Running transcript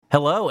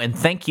Hello, and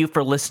thank you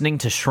for listening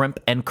to Shrimp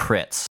and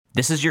Crits.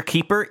 This is your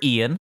keeper,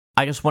 Ian.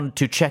 I just wanted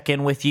to check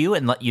in with you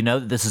and let you know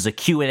that this is a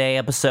Q&A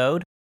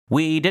episode.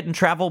 We didn't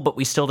travel, but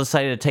we still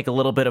decided to take a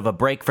little bit of a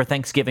break for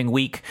Thanksgiving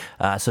week.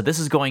 So this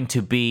is going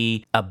to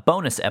be a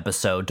bonus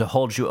episode to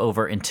hold you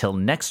over until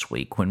next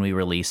week when we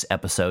release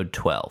episode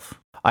 12.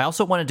 I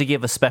also wanted to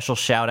give a special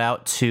shout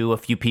out to a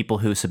few people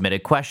who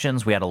submitted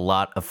questions. We had a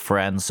lot of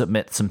friends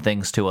submit some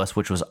things to us,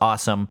 which was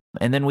awesome.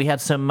 And then we had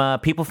some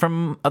people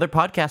from other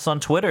podcasts on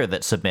Twitter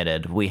that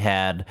submitted. We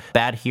had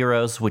Bad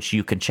Heroes, which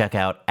you can check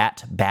out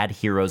at Bad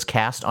Heroes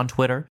Cast on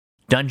Twitter.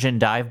 Dungeon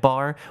Dive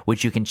Bar,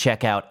 which you can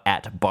check out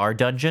at Bar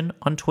Dungeon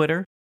on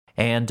Twitter.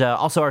 And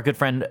also our good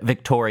friend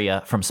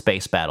Victoria from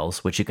Space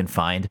Battles, which you can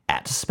find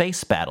at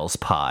Space Battles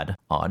Pod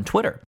on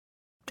Twitter.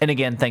 And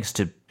again, thanks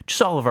to just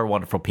all of our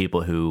wonderful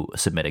people who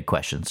submitted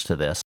questions to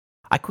this.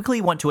 I quickly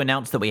want to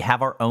announce that we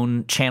have our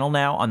own channel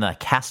now on the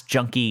Cast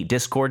Junkie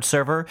Discord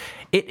server.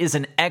 It is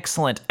an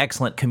excellent,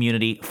 excellent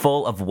community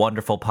full of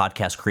wonderful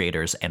podcast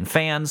creators and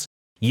fans.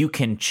 You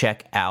can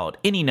check out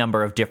any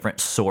number of different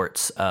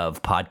sorts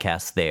of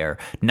podcasts there,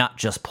 not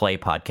just play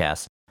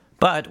podcasts.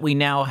 But we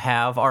now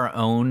have our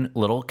own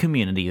little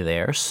community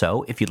there,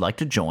 so if you'd like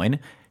to join,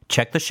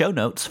 check the show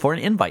notes for an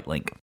invite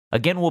link.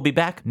 Again, we'll be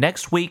back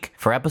next week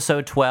for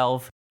episode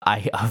 12.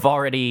 I have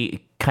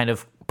already kind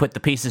of put the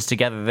pieces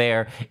together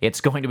there. It's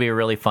going to be a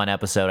really fun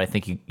episode. I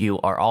think you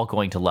are all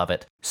going to love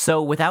it.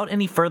 So without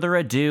any further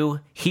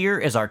ado, here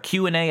is our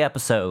Q&A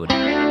episode.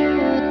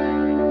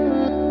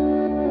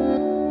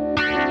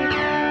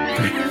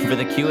 For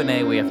the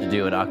Q&A, we have to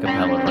do an a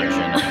cappella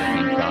version of the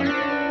theme song.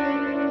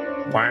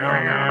 I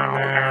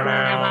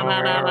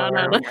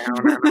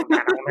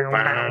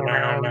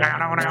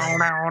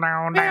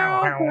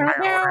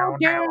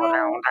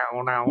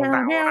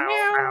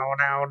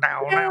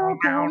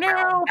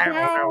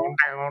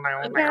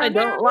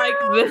don't like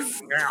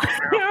this.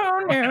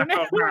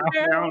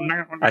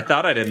 I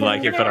thought I didn't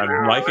like it, but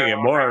I'm liking it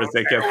more as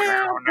it gets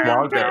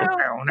longer.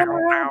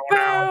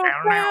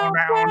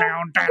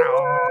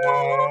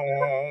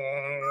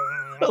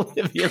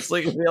 Olivia's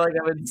looking at me like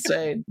I'm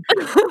insane.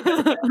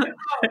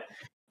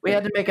 We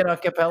had to make an a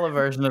cappella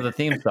version of the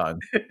theme song.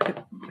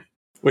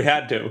 We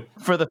had to.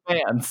 For the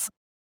fans.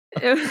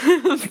 For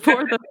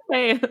the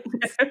fans.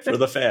 For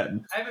the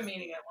fan. I have a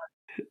meeting at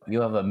 1.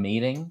 You have a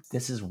meeting?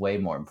 This is way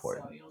more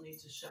important. So you'll need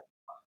to shut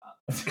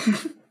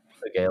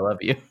Okay, I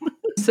love you.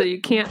 So you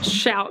can't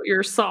shout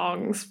your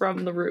songs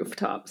from the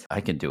rooftops.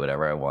 I can do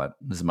whatever I want.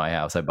 This is my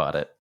house. I bought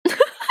it.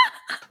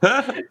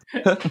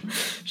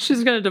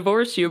 She's going to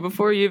divorce you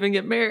before you even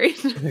get married.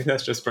 I think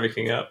that's just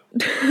breaking up.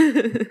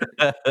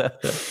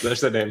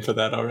 There's a name for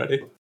that already.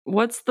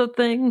 What's the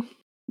thing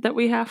that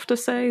we have to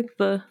say?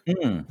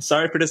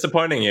 Sorry for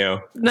disappointing you.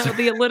 No,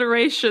 the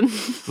alliteration.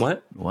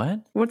 What?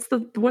 What's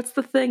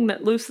the thing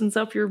that loosens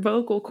up your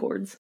vocal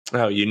cords?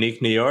 Oh,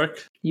 Unique New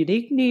York?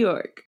 Unique New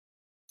York.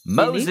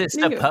 Moses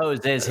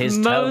supposes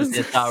his toes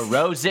are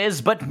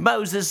roses, but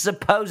Moses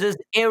supposes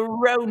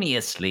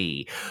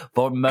erroneously.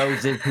 For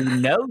Moses who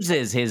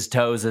noses his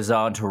toes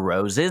aren't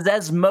roses,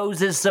 as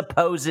Moses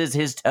supposes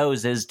his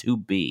toes to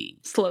be.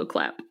 Slow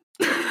clap.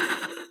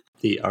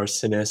 The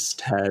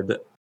arsonist had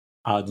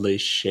oddly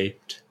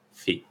shaped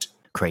feet.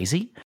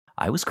 Crazy?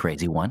 I was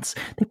crazy once.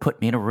 They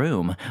put me in a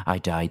room. I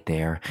died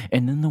there.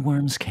 And then the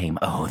worms came.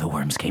 Oh, the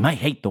worms came. I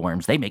hate the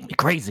worms. They make me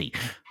crazy.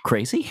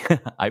 Crazy?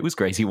 I was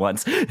crazy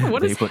once.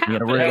 What they put me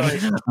in a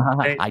room.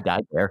 I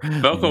died there.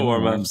 Vocal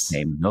warm-ups.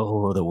 Came.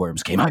 Oh, the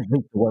worms came. I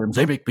hate the worms.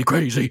 They make me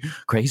crazy.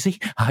 Crazy?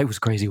 I was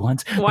crazy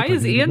once. Why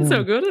is Ian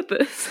so good at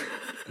this?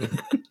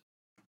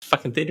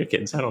 Fucking theater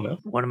kids. I don't know.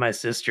 One of my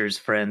sister's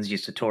friends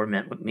used to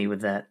torment me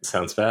with that.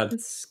 Sounds bad.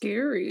 It's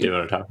scary. Do you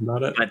want to talk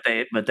about it?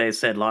 But they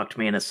said locked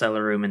me in a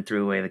cellar room and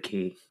threw away the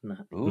key.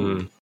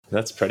 Ooh,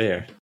 That's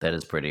prettier. that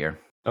is prettier.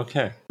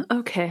 Okay.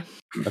 Okay.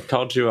 I've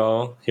called you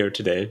all here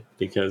today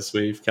because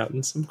we've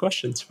gotten some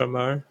questions from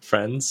our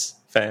friends,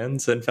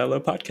 fans, and fellow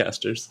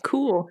podcasters.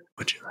 Cool.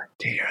 Would you like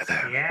to hear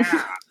them?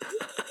 Yeah.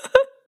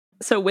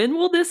 So when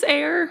will this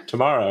air?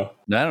 Tomorrow.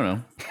 I don't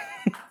know.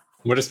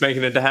 We're just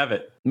making it to have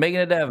it.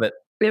 Making it have it.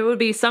 It would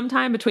be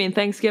sometime between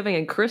Thanksgiving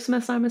and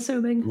Christmas, I'm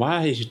assuming.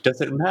 Why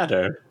does it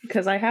matter?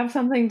 Because I have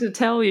something to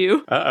tell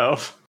you.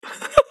 Uh-oh.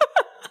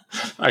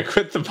 I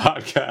quit the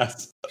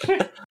podcast.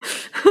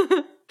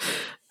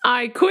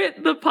 I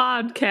quit the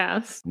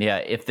podcast. Yeah,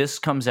 if this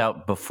comes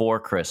out before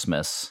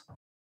Christmas,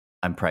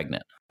 I'm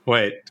pregnant.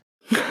 Wait.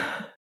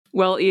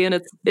 Well,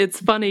 Ian, it's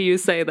funny you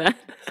say that.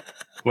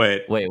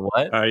 Wait,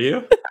 what? are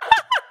you?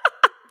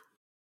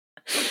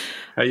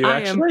 Are you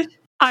actually?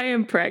 I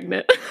am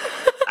pregnant.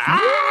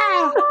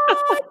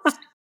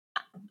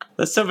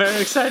 That's so very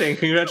exciting.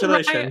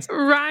 Congratulations.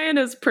 Ryan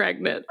is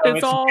pregnant. Oh,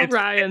 it's all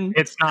Ryan.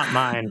 It's not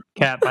mine,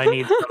 Cap. I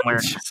need somewhere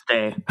to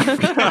stay.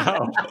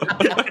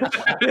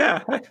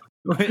 Yeah.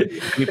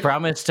 We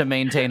promised to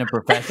maintain a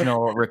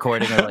professional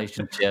recording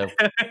relationship,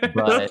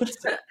 but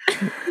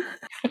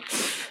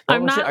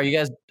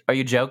Are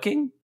you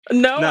joking?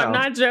 No, No. I'm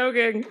not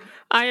joking.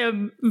 I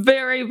am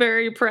very,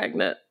 very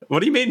pregnant. What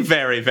do you mean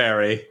very,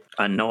 very?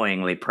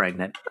 Annoyingly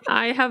pregnant.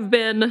 I have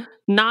been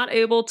not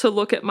able to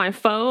look at my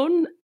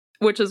phone,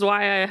 which is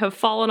why I have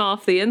fallen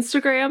off the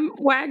Instagram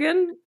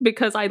wagon,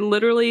 because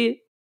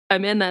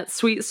I'm in that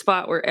sweet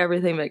spot where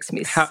everything makes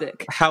me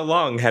sick. How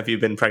long have you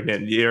been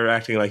pregnant? You're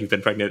acting like you've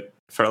been pregnant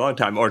for a long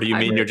time, or do you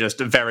mean you're just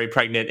very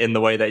pregnant in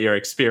the way that you're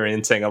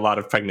experiencing a lot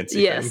of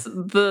pregnancy? Yes,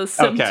 the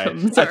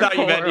symptoms. I thought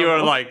you meant you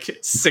were like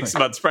 6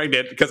 months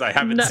pregnant because I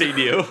haven't seen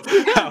you.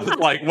 I was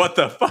like, what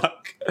the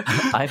fuck?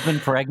 I've been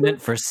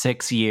pregnant for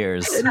 6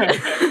 years.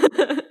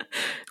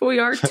 We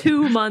are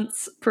 2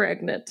 months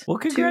pregnant. Well,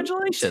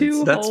 congratulations.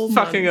 Two That's whole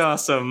fucking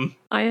months. awesome.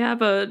 I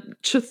have a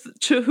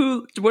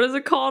what is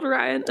it called,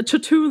 Ryan? A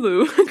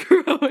Cthulhu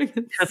growing.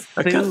 A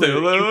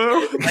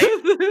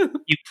Cthulhu?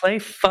 You play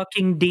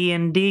fucking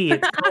D&D.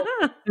 It's called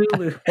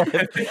Cthulhu.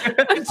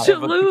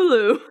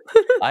 Cholulu.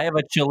 I have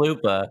a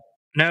chalupa.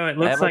 No, it I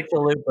looks have like... a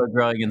chalupa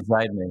growing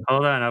inside me.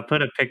 Hold on, I'll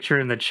put a picture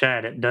in the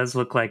chat. It does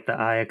look like the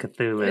Eye of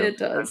Cthulhu. It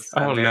does.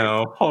 Oh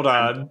no, hold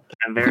on.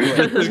 I'm very...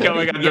 This is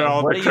going under Yeah,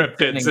 all what the are you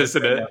cryptids, doing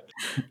isn't right it?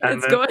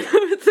 It's going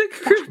with the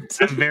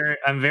cryptid.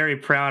 I'm very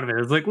proud of it.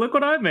 It's like, look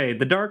what I made,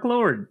 the Dark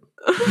Lord.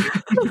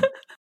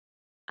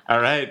 All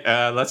right,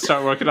 let's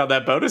start working on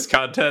that bonus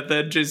content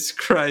then. Jesus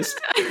Christ.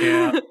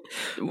 Yeah.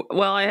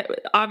 Well,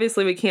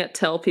 obviously we can't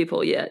tell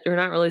people yet. You're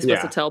not really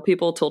supposed to tell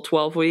people till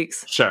 12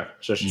 weeks. Sure.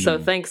 So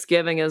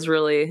Thanksgiving is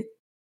really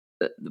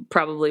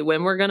probably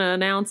when we're going to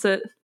announce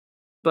it.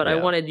 But I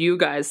wanted you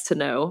guys to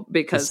know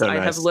because so I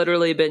nice. have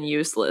literally been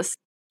useless.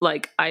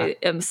 Like, I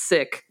am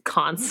sick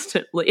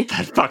constantly.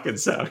 That fucking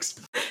sucks.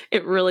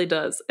 It really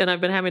does. And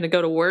I've been having to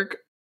go to work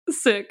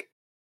sick.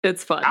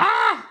 It's fun.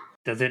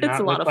 Does it It's not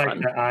a lot look of like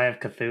fun. the Eye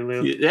of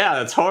Cthulhu? Yeah,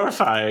 that's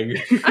horrifying.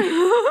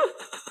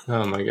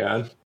 Oh my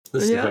god.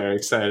 This is Yeah. very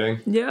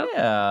exciting. Yep.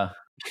 Yeah.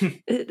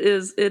 It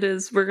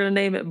is. We're going to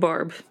name it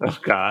Barb. Oh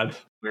god.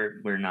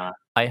 We're not.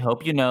 I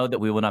hope you know that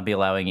we will not be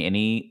allowing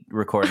any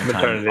recording time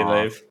Maternity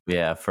off. leave.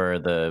 Yeah,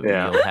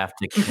 Yeah. you'll have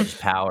to just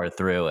power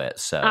through it.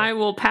 So I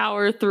will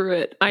power through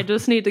it. I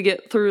just need to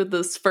get through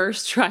this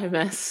first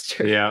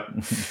trimester. Yeah.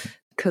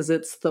 Because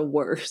it's the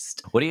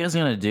worst. what are you guys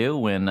gonna do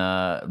when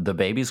the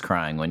baby's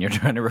crying when you're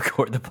trying to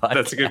record the podcast?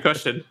 That's a good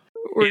question.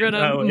 We're going to...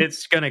 No,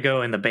 it's gonna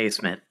go in the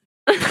basement.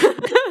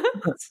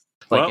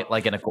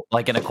 Like in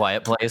a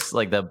quiet place.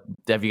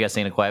 Have you guys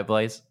seen A Quiet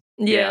Place?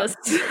 Yes.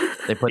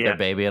 They put their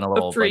baby in a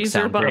little freezer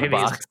soundproof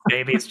box. box.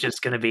 Baby's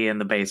just gonna be in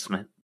the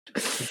basement.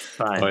 It's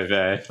fine. Oy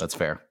vey. That's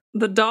fair.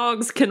 The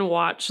dogs can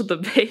watch the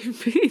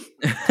baby.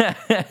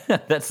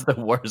 That's the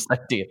worst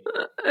idea.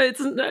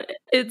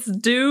 It's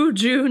due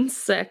June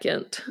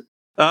 2nd.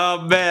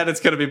 Oh man, it's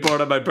gonna be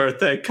born on my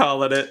birthday.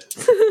 Calling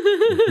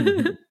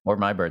it. Or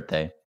my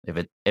birthday, if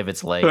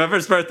it's late.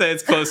 Whoever's birthday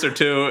it's closer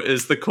to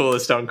is the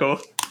coolest uncle.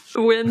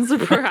 Wins a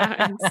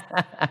prize.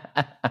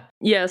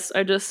 Yes,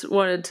 I just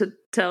wanted to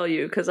tell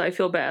you because I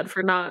feel bad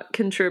for not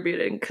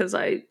contributing because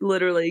I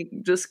literally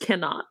just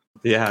cannot.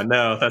 Yeah,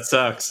 no, that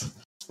sucks.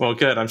 Well,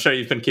 good. I'm sure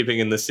you've been keeping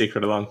in this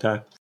secret a long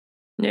time.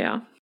 Yeah.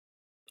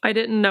 I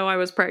didn't know I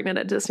was pregnant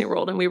at Disney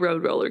World and we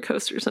rode roller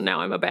coasters and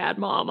now I'm a bad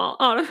mom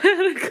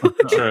automatically.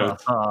 True.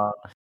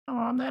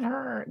 Mom, that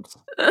hurts.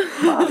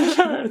 It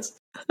hurts.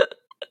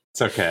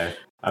 It's okay.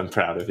 I'm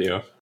proud of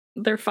you.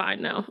 They're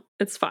fine now.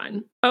 It's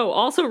fine. Oh,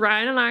 also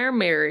Ryan and I are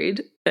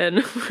married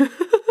and should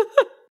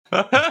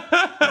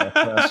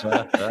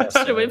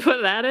we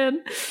put that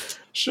in?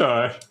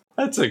 Sure.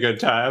 That's a good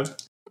time.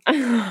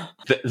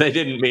 They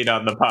didn't meet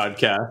on the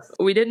podcast.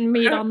 We didn't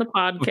meet on the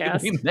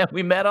podcast.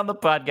 We met on the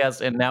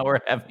podcast and now we're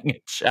having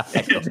a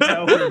child.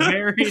 Now we're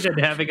married and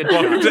having a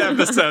Welcome child.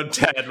 to episode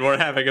 10. We're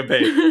having a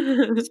baby.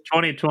 It's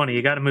 2020.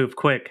 You got to move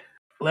quick.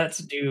 Let's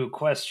do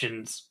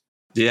questions.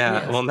 Yeah,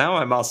 Yes. well, now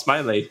I'm all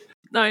smiley.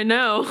 I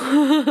know.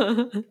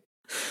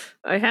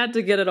 I had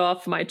to get it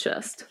off my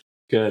chest.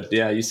 Good.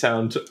 Yeah, you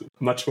sound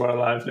much more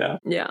alive now.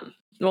 Yeah.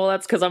 Well,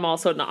 that's because I'm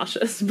also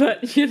nauseous, but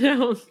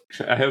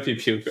I hope you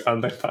puke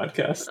on the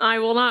podcast. I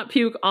will not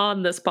puke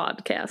on this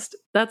podcast.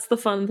 That's the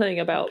fun thing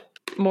about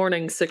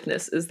morning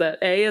sickness is that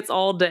A, it's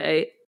all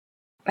day,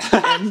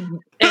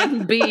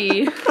 and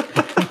B,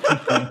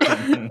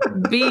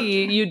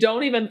 you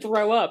don't even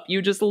throw up.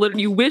 You just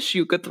literally, you wish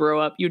you could throw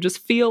up. You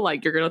just feel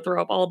like you're going to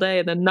throw up all day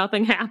and then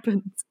nothing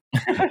happens.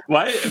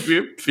 Why?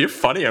 You're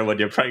funnier when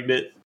you're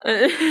pregnant.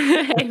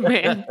 Hey,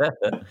 man.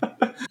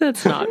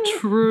 That's not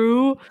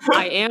true.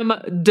 I am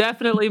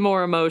definitely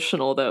more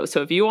emotional, though.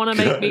 So if you want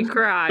to make me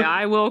cry,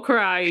 I will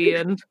cry,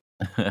 Ian.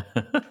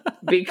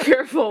 Be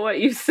careful what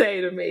you say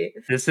to me.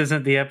 This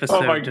isn't the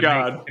episode Oh my to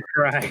God. make you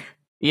cry.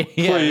 Yeah,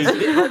 Please.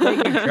 if I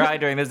make you cry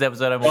during this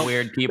episode, I'm a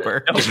weird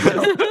keeper.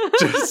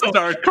 Just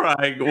start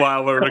crying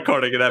while we're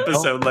recording an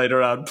episode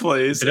later on,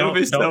 please. It'll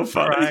be so Don't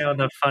funny. cry on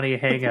the funny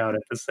hangout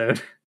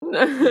episode.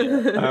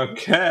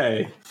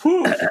 Okay.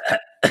 Whew.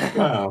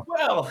 Wow.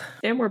 Well,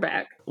 And we're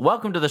back.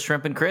 welcome to the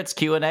Shrimp and Crits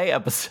Q&A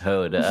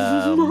episode.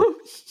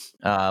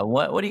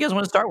 What do you guys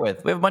want to start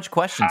with? We have a bunch of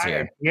questions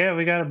here. Yeah,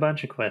 we got a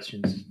bunch of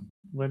questions.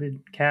 What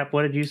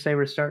did you say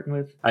we're starting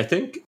with? I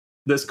think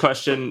this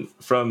question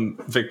from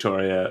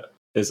Victoria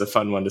is a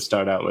fun one to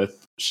start out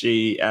with.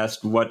 She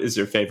asked, what is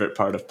your favorite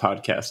part of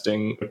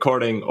podcasting,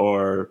 recording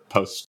or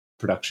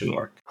post-production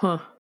work? Huh.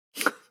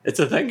 It's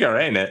a thinker,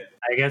 ain't it?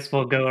 I guess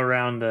we'll go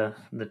around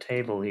the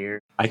table here.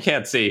 I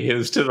can't see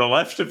who's to the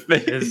left of me.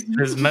 This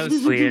is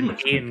mostly an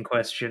Ian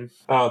question.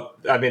 Oh,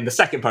 I mean, the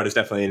second part is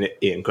definitely an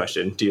Ian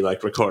question. Do you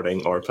like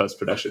recording or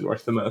post-production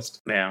work the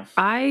most? Yeah.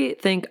 I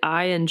think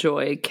I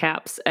enjoy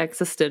Cap's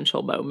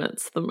existential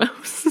moments the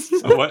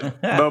most.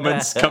 What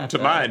moments come to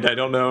mind? I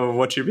don't know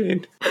what you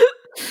mean.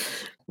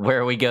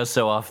 Where we go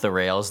so off the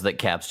rails that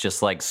Cap's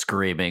just like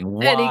screaming,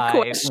 why?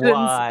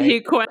 And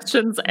he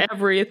questions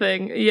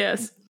everything.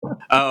 Yes.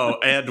 Oh,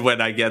 and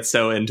when I get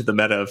so into the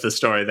meta of the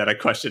story that I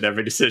question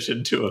every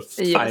decision to a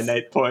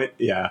finite point.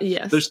 Yeah.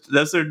 Yes.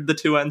 Those are the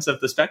two ends of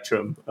the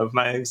spectrum of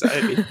my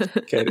anxiety,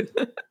 Katie.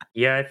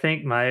 Yeah, I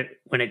think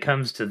when it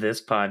comes to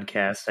this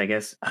podcast, I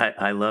guess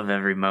I love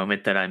every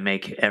moment that I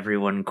make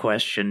everyone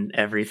question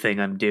everything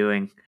I'm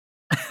doing.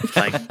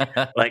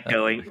 like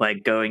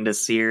going to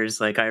Sears,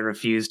 like I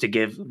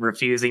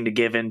refusing to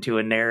give into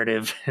a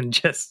narrative and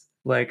just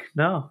like,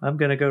 no, I'm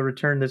gonna go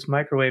return this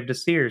microwave to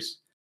Sears.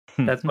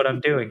 That's what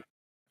I'm doing.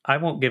 I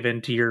won't give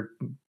in to your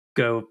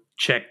go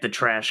check the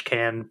trash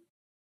can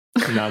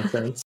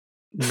Nonsense.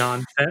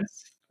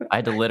 I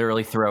had to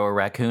literally throw a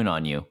raccoon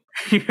on you.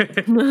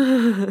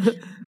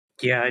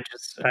 Yeah, I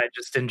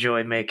just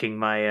enjoy making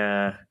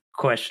my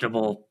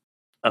questionable,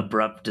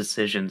 abrupt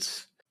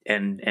decisions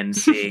and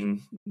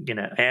seeing,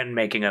 and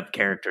making up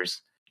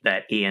characters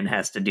that Ian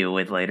has to deal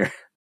with later.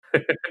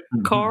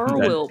 Carl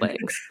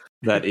Wilbanks.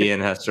 That Ian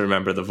has to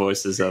remember the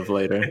voices of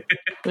later.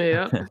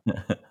 Yeah.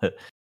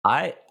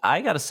 I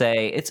gotta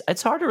say,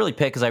 it's hard to really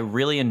pick because I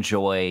really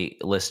enjoy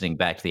listening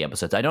back to the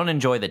episodes. I don't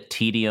enjoy the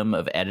tedium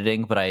of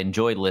editing, but I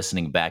enjoy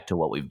listening back to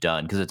what we've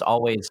done because it's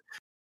always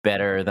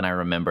better than I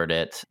remembered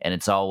it, and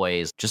it's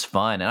always just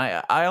fun.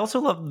 And I also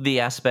love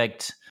the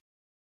aspect.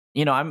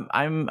 I'm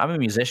a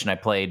musician. I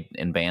played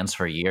in bands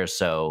for years,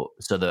 so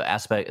the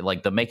aspect,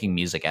 like the making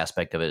music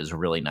aspect of it, is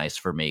really nice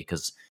for me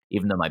because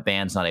even though my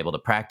band's not able to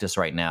practice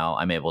right now,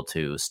 I'm able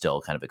to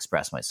still kind of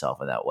express myself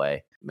in that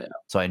way. Yeah.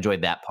 So I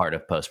enjoyed that part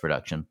of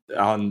post-production.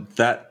 On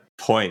that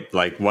point,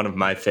 like one of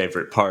my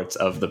favorite parts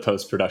of the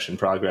post-production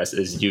progress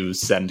is you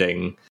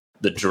sending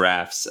the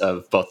drafts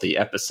of both the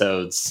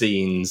episodes,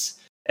 scenes,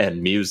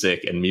 and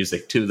music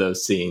to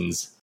those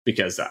scenes,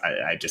 because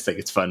I just think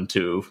it's fun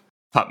to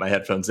pop my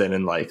headphones in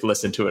and like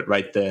listen to it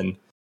right then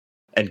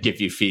and give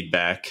you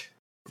feedback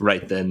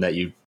right then that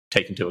you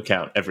take into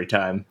account every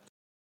time.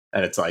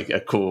 And it's like a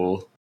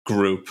cool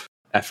group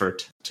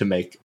effort to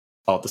make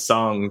all the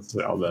songs,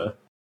 all the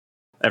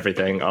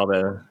everything, all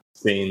the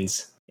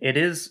scenes. It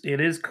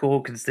is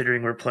cool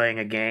considering we're playing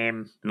a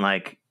game. And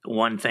like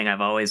one thing I've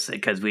always,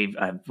 because we've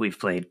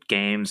played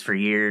games for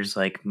years.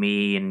 Like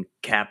me and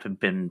Cap have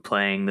been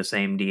playing the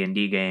same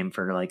D&D game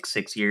for like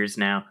 6 years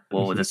now.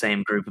 Well, with the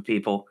same group of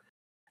people.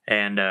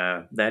 And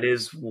that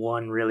is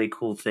one really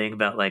cool thing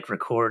about like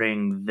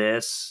recording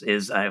this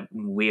is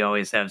we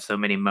always have so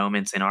many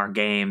moments in our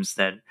games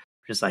that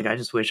just like I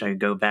just wish I could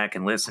go back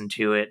and listen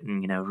to it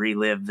and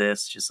relive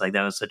this. Just like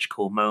that was such a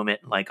cool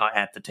moment, like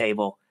at the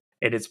table.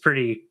 And it's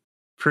pretty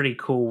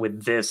cool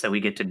with this that we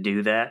get to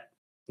do that,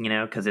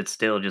 because it's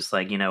still just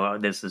like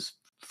this is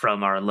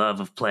from our love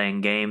of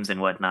playing games and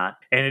whatnot.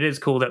 And it is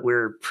cool that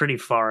we're pretty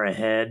far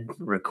ahead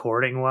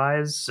recording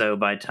wise. So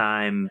by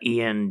time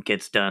Ian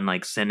gets done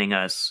like sending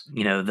us,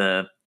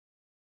 the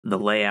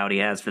layout he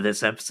has for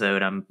this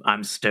episode,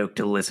 I'm stoked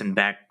to listen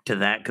back to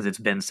that because it's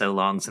been so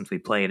long since we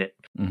played it.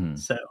 Mm-hmm.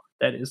 So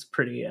that is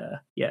pretty,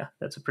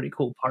 that's a pretty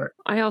cool part.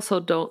 I also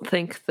don't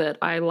think that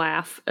I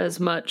laugh as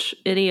much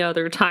any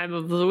other time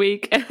of the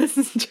week as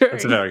during.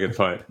 That's a very good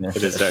point.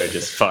 It is very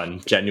just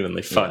fun,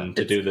 genuinely fun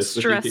to do this.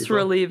 Stress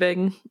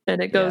relieving, and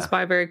it goes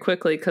by very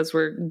quickly because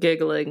we're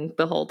giggling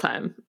the whole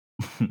time.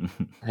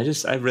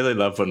 I really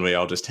love when we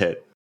all just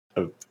hit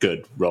a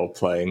good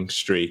role-playing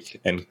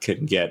streak and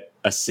can get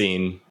a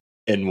scene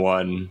in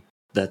one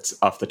that's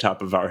off the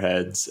top of our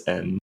heads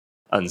and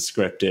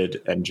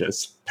unscripted and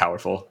just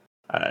powerful.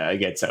 I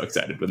get so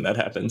excited when that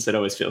happens. It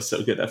always feels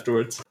so good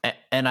afterwards.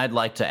 And I'd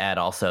like to add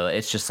also,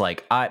 it's just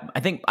like I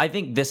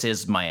think this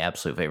is my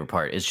absolute favorite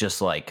part. It's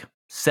just like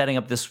setting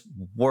up this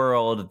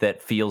world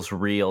that feels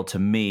real to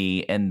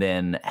me, and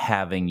then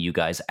having you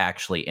guys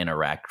actually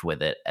interact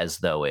with it as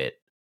though it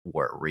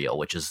were real,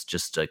 which is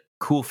just a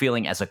cool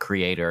feeling as a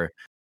creator.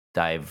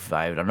 I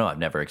don't know, I've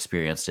never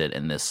experienced it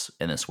in this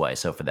way.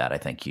 So for that, I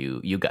thank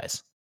you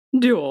guys.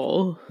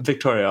 Duel.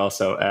 Victoria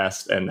also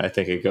asked, and I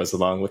think it goes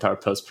along with our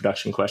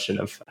post-production question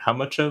of how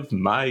much of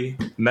my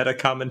meta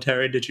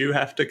commentary did you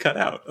have to cut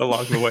out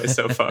along the way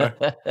so far?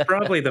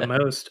 Probably the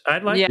most.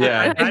 I'd like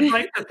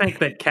to think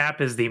that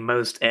Cap is the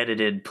most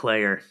edited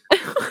player.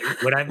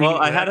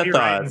 I had a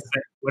thought.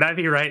 Would I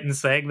be right in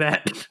saying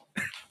that?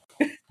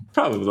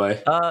 Probably.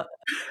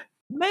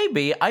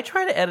 Maybe. I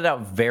try to edit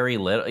out very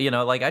little,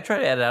 I try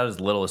to edit out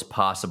as little as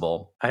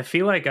possible. I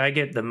feel like I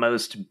get the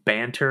most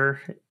banter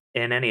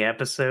in any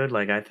episode.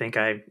 Like I think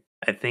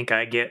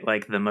I get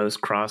like the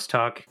most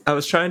crosstalk. I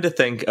was trying to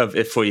think of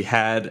if we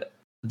had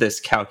this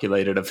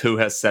calculated of who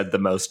has said the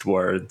most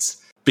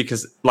words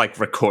because, like,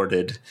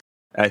 recorded.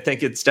 I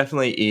think it's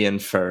definitely Ian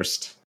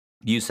first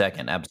You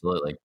second,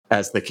 absolutely.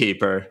 as the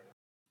keeper.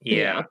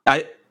 Yeah.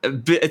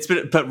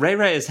 But Ray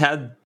Ray has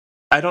had.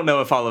 I don't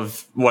know if all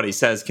of what he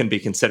says can be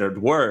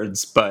considered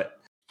words, but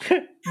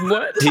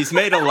What? he's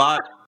made a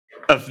lot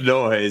of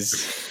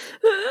noise.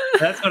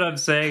 That's what I'm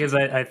saying. Is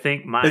I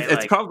think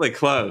It's probably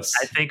close.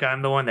 I think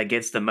I'm the one that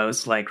gets the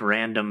most like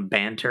random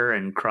banter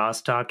and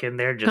crosstalk in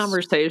there. Just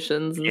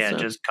Conversations and stuff.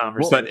 just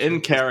conversations. But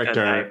in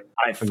character,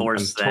 I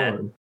force I'm that.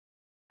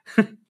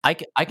 torn. I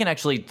can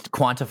actually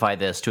quantify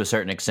this to a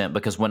certain extent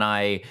because when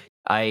I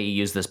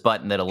use this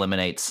button that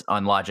eliminates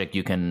on Logic,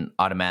 you can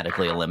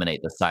automatically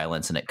eliminate the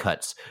silence, and it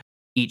cuts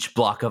each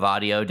block of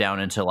audio down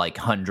into like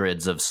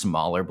hundreds of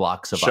smaller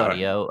blocks of Sure.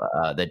 audio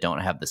that don't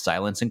have the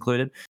silence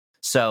included.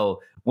 So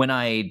when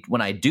I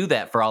do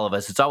that for all of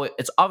us, it's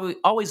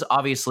always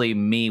obviously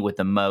me with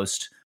the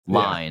most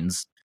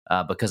lines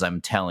because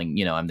I'm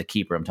telling, I'm the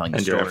keeper. I'm telling the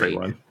And you're story,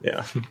 everyone.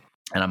 Yeah.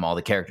 and I'm all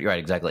the character. Right,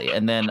 exactly.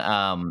 And then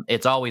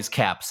it's always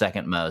Cap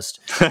second most.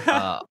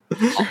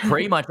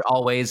 Pretty much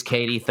always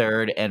Katie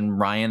third, and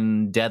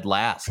Ryan dead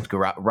last.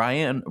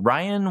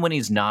 Ryan, when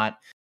he's not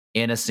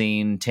in a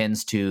scene,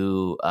 tends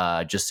to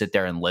just sit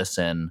there and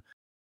listen.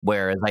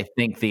 Whereas I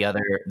think the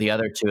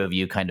other two of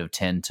you kind of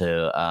tend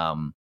to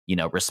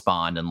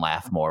respond and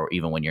laugh more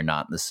even when you're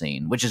not in the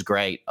scene, which is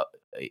great.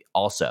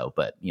 Also,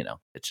 but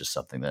it's just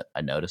something that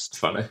I noticed. It's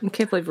funny. I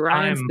can't believe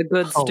Ryan's I'm the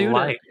good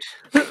polite.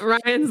 student.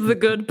 Ryan's the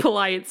good,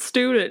 polite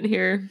student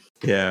here.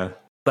 Yeah.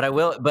 But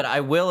I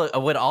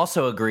would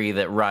also agree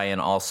that Ryan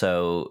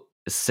also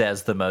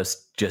says the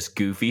most just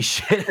goofy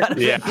shit out of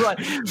Yeah,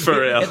 everyone.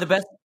 for real. And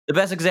the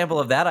best example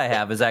of that I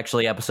have is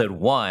actually episode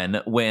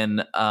 1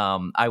 when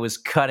I was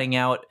cutting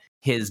out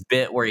his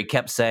bit where he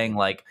kept saying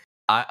like,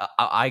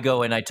 I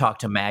go and I talk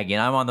to Maggie,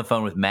 and I'm on the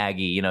phone with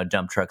Maggie,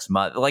 dump truck's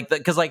mother,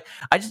 because I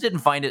just didn't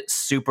find it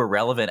super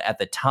relevant at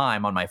the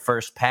time on my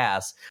first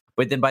pass.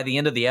 But then by the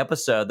end of the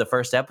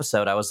first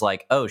episode, I was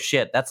like, oh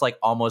shit, that's like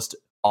almost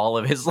all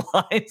of his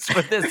lines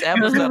for this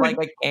episode.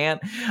 Like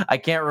I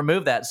can't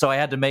remove that, so I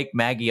had to make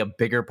Maggie a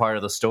bigger part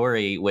of the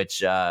story,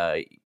 which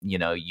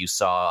you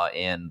saw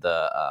in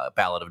the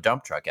Ballad of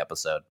Dump Truck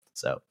episode.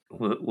 So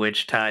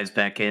Which ties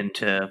back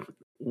into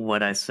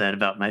what I said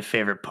about my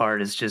favorite part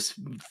is just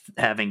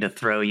having to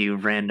throw you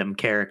random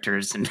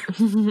characters and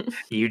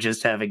you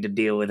just having to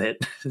deal with it.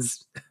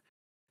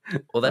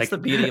 well, that's the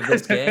beauty of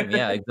this game.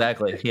 Yeah,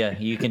 exactly. Yeah,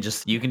 you can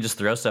just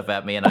throw stuff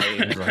at me, and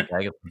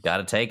I got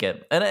to take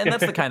it. And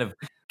that's the kind of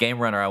game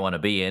runner I want to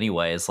be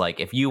anyway. Is like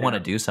if you want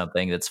to do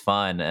something that's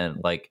fun and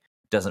like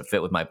doesn't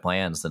fit with my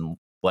plans, then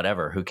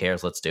whatever, who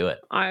cares? Let's do it.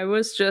 I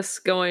was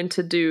just going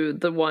to do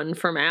the one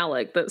from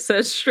Alec that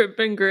says shrimp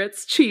and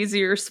grits,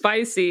 cheesy or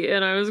spicy,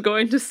 and I was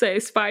going to say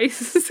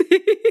spicy.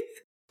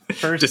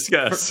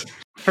 Discuss.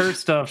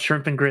 First off,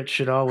 shrimp and grits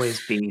should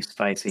always be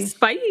spicy.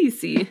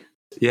 Spicy.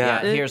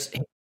 Yeah.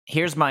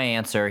 Here's my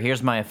answer.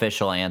 Here's my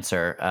official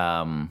answer.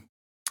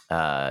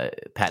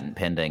 Patent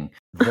pending.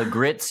 The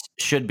grits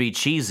should be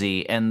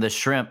cheesy, and the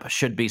shrimp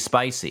should be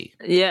spicy.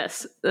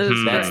 Yes, that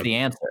is That's right. the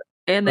answer.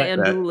 And the Like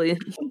andouille.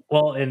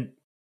 Well, and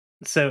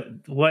so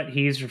what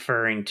he's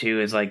referring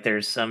to is like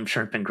there's some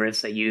shrimp and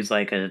grits that use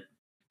like a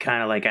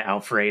kind of like an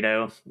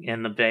Alfredo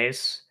in the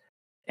base.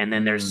 And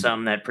then there's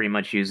some that pretty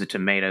much use a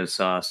tomato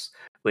sauce,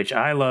 which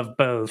I love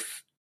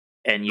both.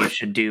 And you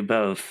should do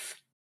both.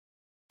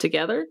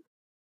 Together?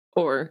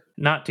 Or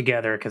Not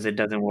together because it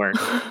doesn't work.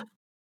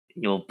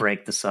 You'll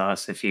break the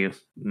sauce if you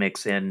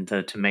mix in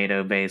the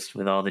tomato based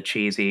with all the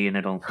cheesy and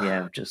it'll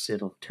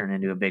turn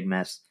into a big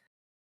mess.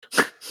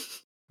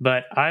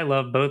 But I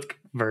love both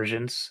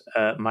versions.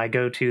 My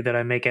go-to that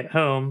I make at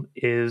home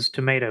is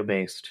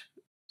tomato-based,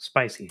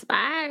 spicy.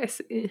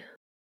 spicy.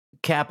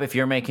 Cap, if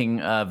you're making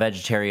a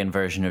vegetarian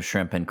version of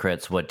shrimp and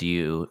grits, what do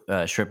you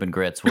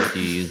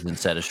use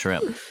instead of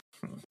shrimp?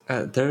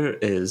 There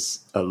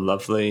is a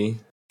lovely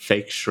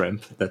fake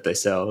shrimp that they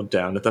sell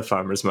down at the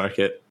farmer's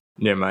market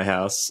near my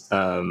house.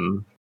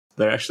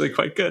 They're actually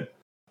quite good.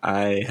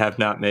 I have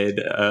not made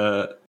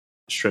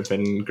shrimp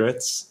and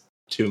grits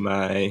to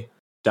my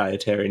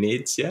dietary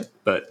needs yet,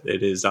 but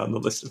it is on the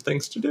list of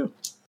things to do.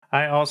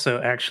 I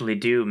also actually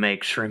do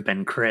make shrimp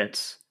and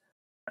grits.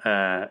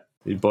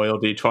 You boil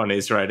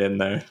D20s right in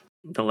there.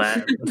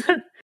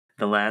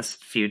 The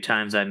last few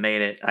times I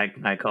made it,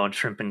 I called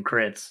shrimp and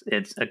grits.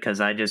 It's because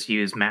I just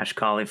use mashed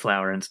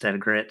cauliflower instead of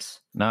grits,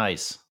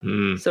 Nice.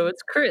 So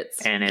it's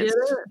crits. and Get it's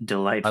it?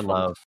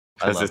 delightful.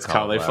 Because it's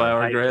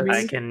cauliflower grits.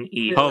 I can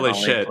eat Holy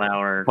shit.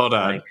 cauliflower. Hold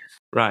on, like-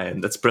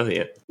 Ryan, that's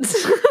brilliant.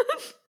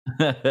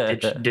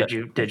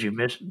 Did you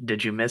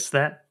miss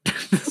that?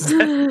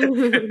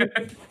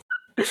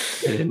 I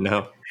didn't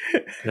know.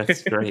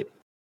 That's great.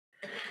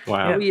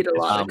 Wow. We eat a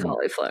lot of Um,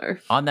 cauliflower.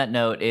 On that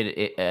note,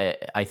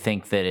 I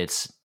think that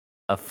it's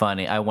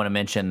I want to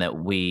mention that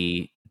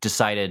we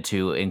decided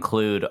to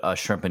include a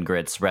shrimp and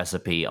grits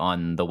recipe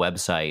on the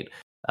website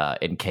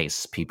in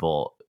case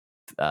people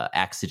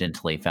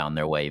accidentally found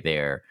their way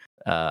there.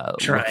 Trying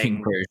Shrimp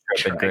and Grits.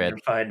 to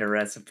find a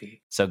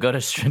recipe. So go to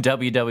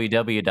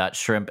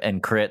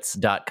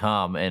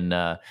www.shrimpandgrits.com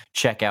and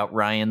check out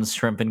Ryan's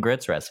shrimp and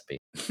grits recipe.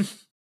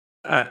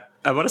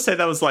 I want to say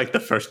that was like the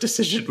first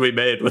decision we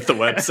made with the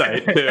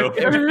website too.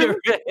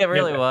 It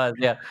really was.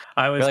 Yeah,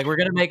 I was we're like, we're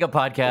gonna make a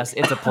podcast.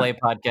 It's a play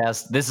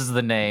podcast. This is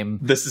the name.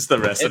 This is the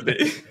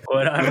recipe.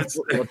 What Let's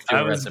do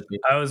a recipe.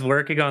 I was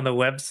working on the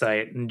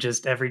website, and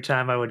just every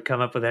time I would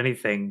come up with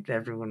anything,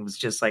 everyone was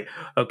just like,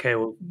 "Okay,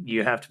 well,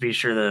 you have to be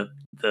sure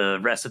the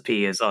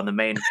recipe is on the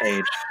main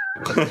page."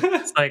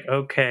 It's like,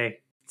 okay,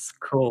 it's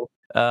cool.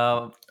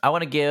 I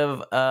want to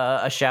give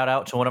a shout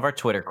out to one of our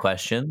Twitter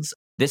questions.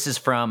 This is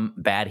from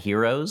Bad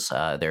Heroes.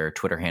 Their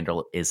Twitter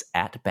handle is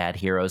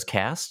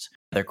 @BadHeroesCast.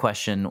 Their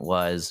question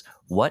was,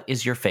 what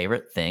is your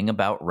favorite thing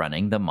about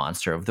running the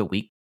Monster of the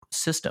Week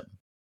system?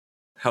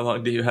 How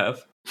long do you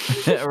have?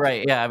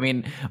 Right. Yeah. I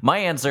mean, my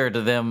answer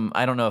to them,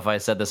 I don't know if I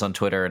said this on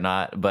Twitter or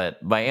not,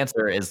 but my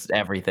answer is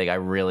everything. I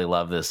really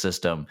love this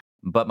system.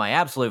 But my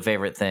absolute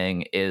favorite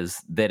thing is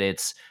that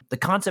the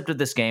concept of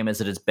this game is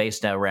that it's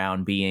based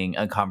around being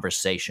a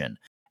conversation.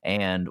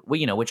 And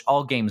which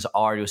all games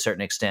are to a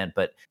certain extent,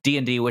 but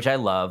D&D, which I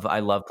love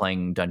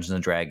playing Dungeons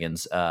and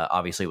Dragons.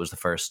 Obviously, it was the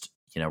first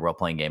role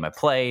playing game I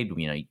played.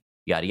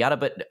 Yada yada.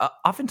 But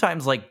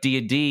oftentimes, like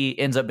D&D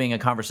ends up being a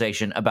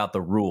conversation about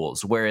the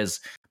rules,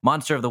 whereas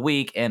Monster of the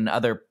Week and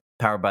other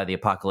Powered by the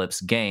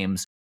Apocalypse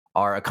games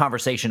are a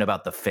conversation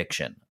about the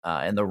fiction,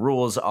 and the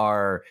rules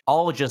are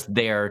all just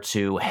there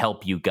to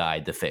help you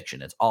guide the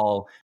fiction. It's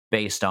all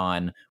based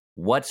on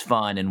what's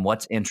fun and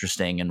what's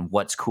interesting and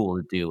what's cool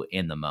to do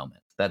in the moment.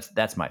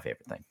 That's my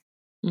favorite thing.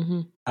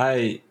 Mm-hmm.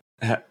 I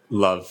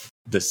love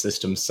this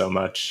system so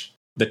much.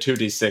 The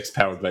 2d6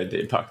 Powered by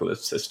the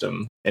Apocalypse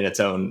system in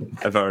its own.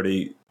 I've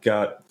already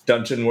got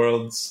Dungeon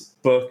World's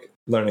book,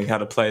 learning how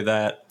to play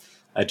that.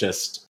 I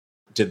just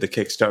did the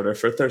Kickstarter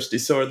for Thirsty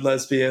Sword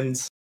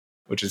Lesbians,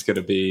 which is going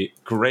to be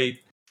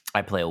great.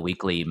 I play a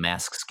weekly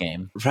Masks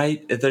game.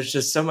 Right? There's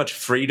just so much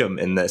freedom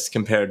in this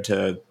compared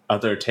to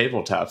other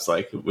tabletops.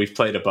 Like, we've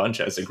played a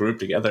bunch as a group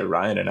together,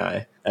 Ryan and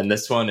I, and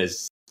this one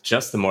is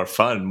just the more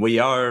fun. We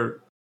are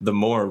the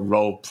more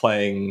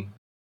role-playing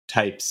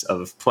types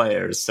of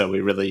players, so we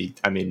really,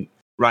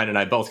 Ryan and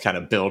I both kind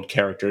of build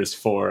characters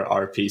for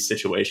RP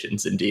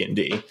situations in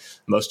D&D.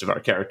 Most of our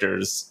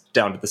characters,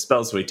 down to the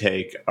spells we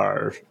take,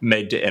 are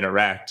made to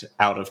interact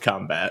out of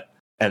combat,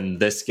 and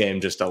this game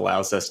just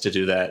allows us to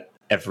do that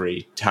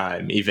every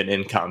time. Even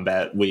in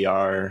combat, we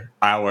are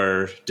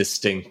our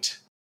distinct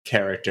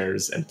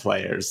characters and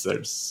players.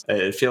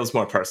 It feels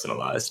more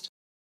personalized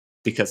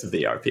because of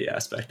the RP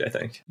aspect, I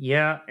think.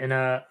 Yeah, and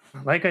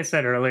like I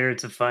said earlier,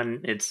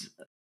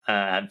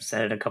 I've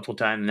said it a couple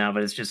times now,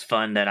 but it's just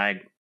fun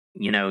that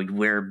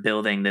we're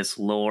building this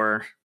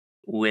lore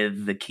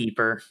with the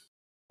Keeper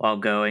while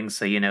going.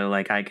 So,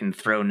 I can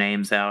throw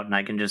names out and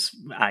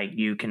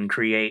you can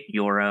create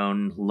your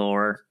own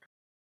lore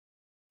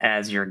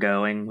as you're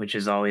going, which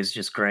is always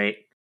just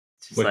great.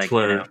 It's just which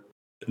we're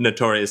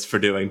notorious for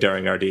doing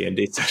during our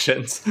D&D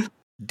sessions.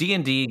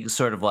 D&D,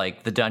 sort of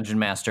like the Dungeon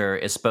Master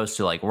is supposed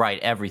to write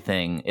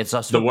everything. It's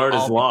also the word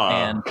is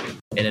law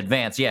in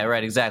advance. Yeah,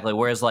 right, exactly.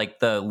 Whereas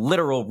the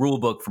literal rule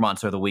book for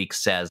Monster of the Week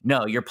says,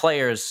 no, your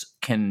players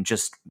can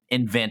just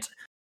invent.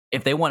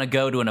 If they want to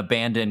go to an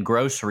abandoned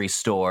grocery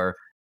store,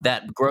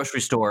 that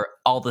grocery store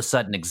all of a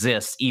sudden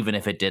exists, even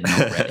if it didn't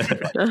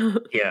already.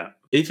 Yeah.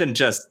 Even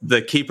just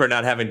the Keeper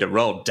not having to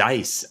roll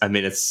dice.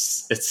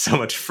 It's so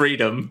much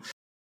freedom.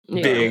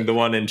 Yeah. Being the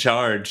one in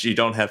charge, you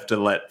don't have to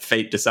let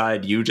fate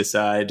decide, you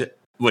decide,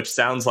 which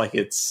sounds like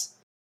it's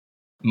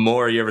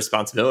more your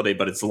responsibility,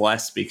 but it's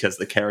less because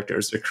the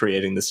characters are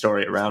creating the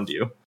story around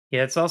you.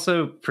 Yeah, it's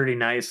also pretty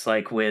nice,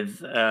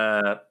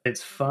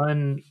 it's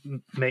fun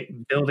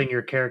building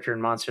your character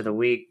in Monster of the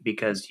Week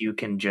because you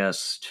can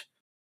just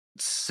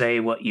say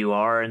what you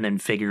are and then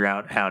figure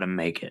out how to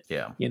make it.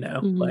 Yeah.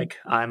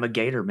 I'm a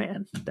gator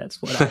man.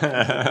 That's what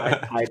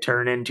I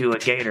turn into a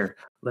gator.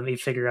 Let me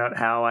figure out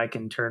how I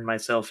can turn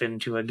myself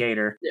into a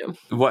gator. Yeah.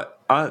 What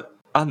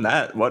on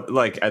that? What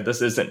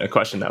this isn't a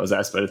question that was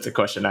asked, but it's a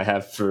question I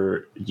have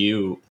for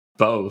you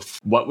both.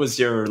 What was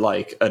your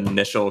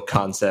initial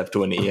concept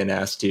when Ian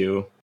asked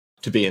you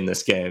to be in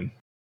this game?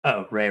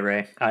 Oh,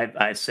 Ray.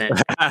 I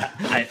sent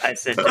I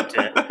sent it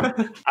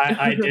to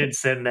I did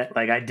send that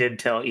I did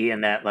tell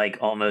Ian that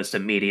almost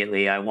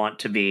immediately. I want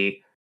to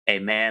be a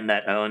man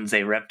that owns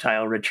a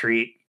reptile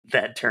retreat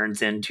that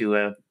turns into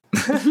a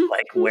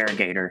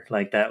weregator.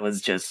 That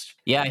was just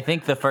I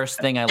think the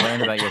first thing I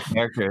learned about your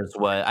characters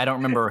was, I don't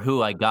remember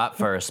who I got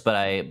first,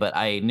 but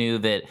I knew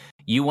that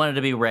you wanted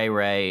to be Ray,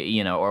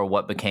 or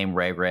what became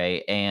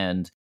Ray,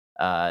 and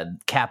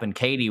Cap and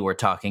Katie were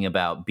talking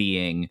about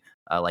being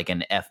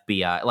an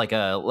FBI, like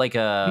a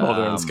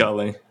Mulder and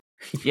Scully.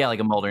 Yeah, like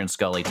a Mulder and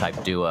Scully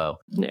type duo.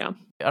 Yeah.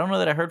 I don't know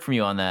that I heard from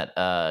you on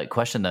that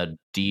question, though.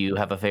 Do you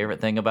have a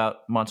favorite thing about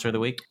Monster of the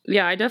Week?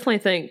 Yeah, I definitely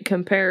think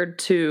compared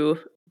to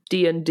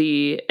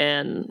D&D,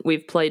 and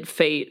we've played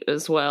Fate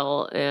as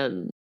well,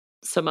 and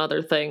some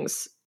other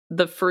things,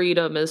 the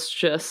freedom is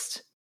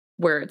just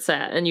where it's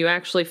at. And you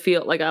actually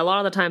feel like a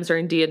lot of the times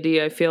during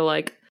D&D, I feel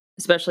like,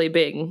 especially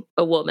being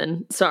a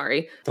woman,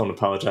 Don't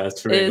apologize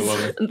for being a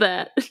woman.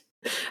 that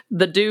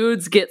the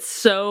dudes get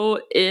so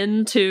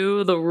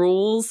into the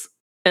rules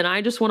and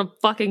I just want to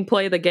fucking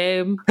play the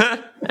game.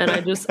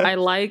 And I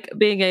like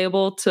being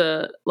able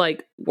to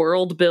like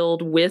world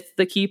build with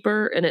the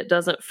keeper, and it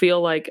doesn't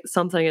feel like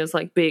something is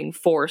like being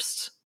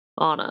forced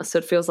on us.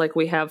 It feels like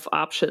we have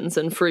options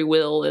and free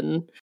will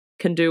and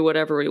can do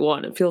whatever we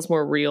want. It feels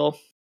more real.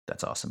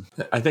 That's awesome.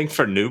 I think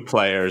for new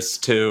players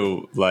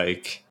too,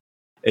 like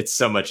it's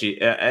so much.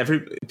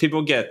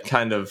 People get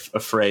kind of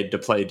afraid to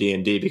play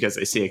D&D because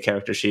they see a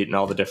character sheet and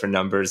all the different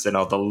numbers and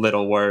all the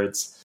little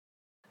words,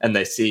 and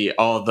they see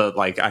all the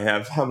like. I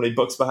have how many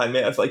books behind me?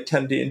 I have like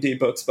 10 D&D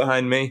books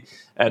behind me,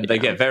 and they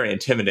get very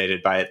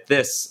intimidated by it.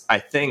 This, I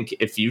think,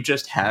 if you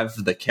just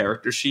have the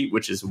character sheet,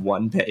 which is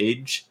one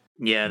page.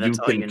 Yeah, that's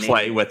you all can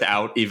play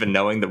without even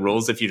knowing the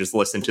rules if you just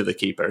listen to the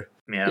keeper.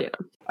 Yeah.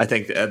 I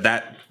think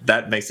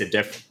that makes it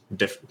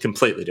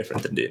completely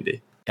different than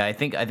D&D. Yeah, I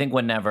think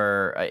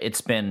whenever it's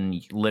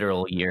been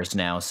literal years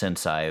now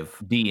since I've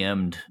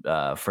DM'd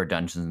for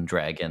Dungeons and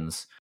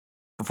Dragons.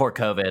 Before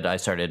COVID, I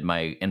started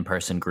my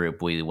in-person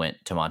group. We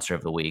went to Monster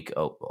of the Week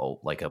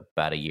like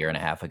about a year and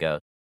a half ago.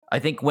 I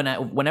think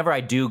whenever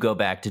I do go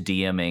back to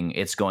DMing,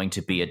 it's going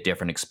to be a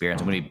different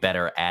experience. I'm going to be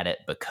better at it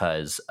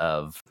because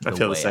of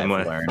the way I've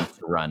learned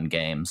to run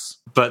games.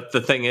 But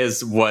the thing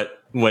is,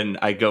 when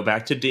I go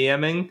back to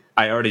DMing,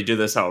 I already do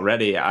this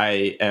already.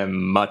 I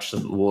am much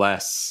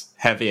less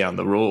heavy on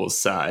the rules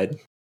side.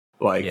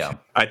 Like,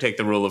 I take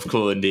the rule of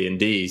cool in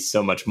D&D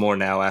so much more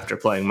now after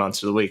playing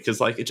Monster of the Week, because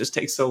like it just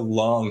takes so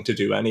long to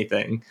do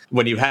anything.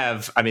 When you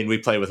have, I mean, we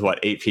play with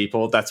 8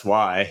 people. That's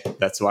why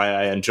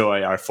I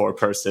enjoy our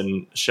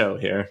 4-person show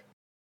here.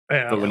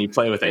 Yeah. But when you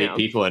play with 8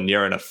 people and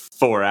you're in a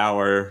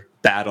 4-hour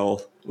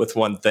battle with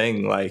one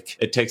thing, like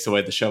it takes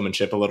away the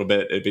showmanship a little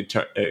bit.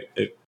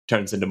 It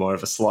turns into more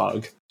of a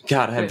slog.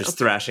 God, I'm just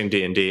thrashing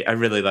D&D. I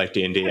really like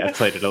D&D. I've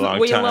played it a long time.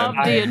 We love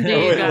D&D.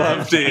 We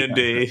love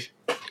D&D.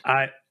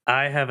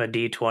 I have a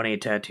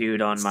D20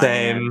 tattooed on my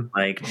Same. hand.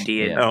 Like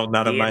D&D. Oh,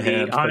 not on my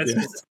hand.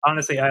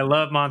 Honestly, I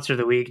love Monster of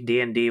the Week.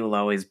 D&D will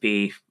always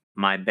be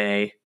my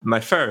bae. My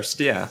first,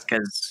 yeah.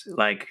 Because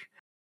like,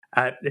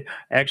 I've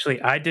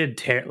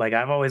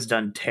always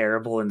done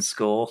terrible in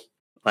school.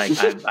 Like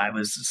I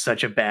was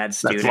such a bad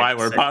student. That's why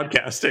we're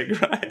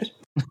podcasting, right?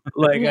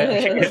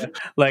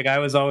 I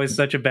was always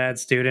such a bad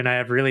student. I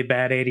have really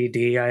bad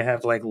ADD. I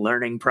have like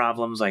learning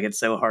problems. Like it's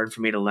so hard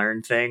for me to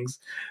learn things.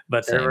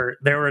 But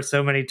there were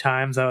so many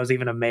times I was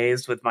even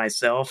amazed with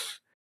myself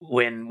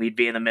when we'd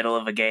be in the middle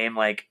of a game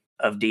like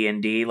of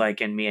D&D, like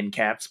in me and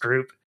Cap's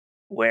group,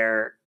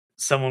 where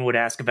someone would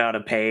ask about a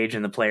page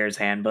in the player's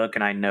handbook,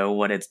 and I know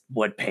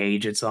what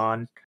page it's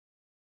on.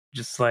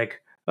 Just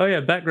like, oh yeah,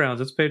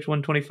 backgrounds. It's page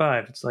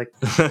 125. It's like.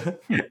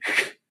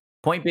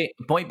 Point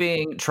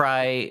being,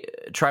 try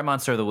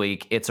Monster of the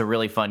Week. It's a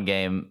really fun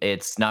game.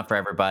 It's not for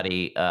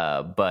everybody,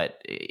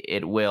 but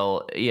it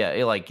will.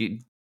 Yeah, like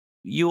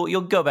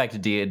you'll go back to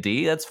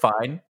D&D. That's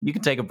fine. You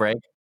can take a break.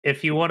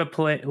 If you want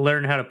to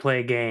learn how to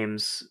play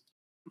games,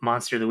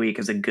 Monster of the Week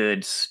is a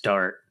good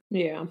start.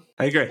 Yeah,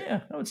 I agree.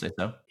 Yeah, I would say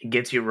so. It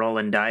gets you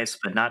rolling dice,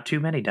 but not too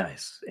many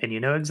dice, and you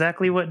know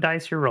exactly what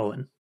dice you're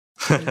rolling.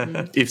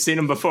 Mm-hmm. You've seen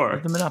them before.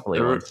 Like the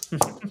Monopoly ones.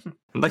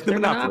 Like the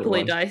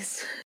Monopoly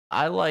dice.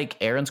 I like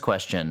Aaron's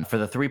question. For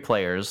the 3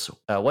 players,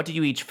 what do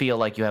you each feel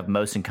like you have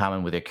most in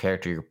common with your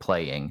character you're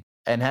playing?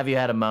 And have you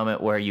had a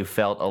moment where you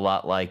felt a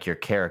lot like your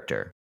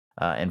character?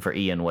 And for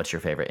Ian, what's your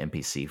favorite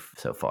NPC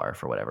so far,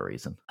 for whatever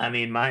reason? I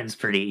mean, mine's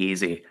pretty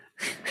easy.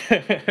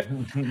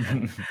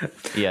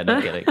 Yeah,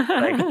 no kidding.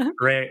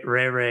 Like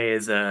Ray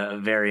is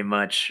very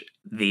much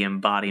the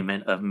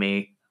embodiment of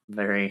me.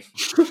 Very,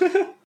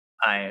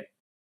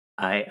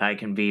 I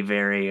can be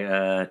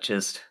very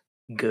just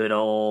good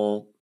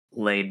old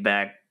laid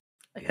back,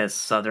 I guess,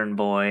 Southern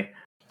boy.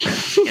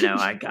 You know,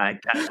 I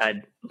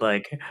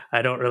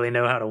don't really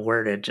know how to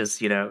word it.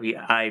 Just, you know,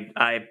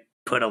 I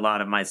put a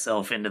lot of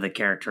myself into the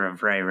character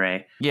of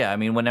Ray. Yeah, I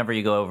mean, whenever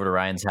you go over to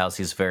Ryan's house,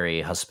 he's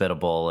very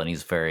hospitable, and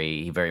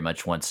he very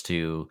much wants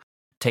to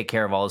take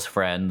care of all his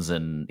friends,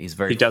 and he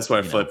does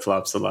wear flip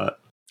flops a lot.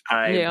 He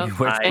wears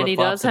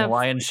flip-flops and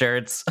Hawaiian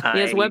shirts. He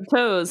has web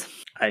toes.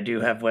 I do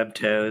have web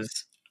toes.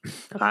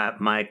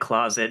 My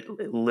closet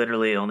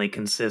literally only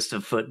consists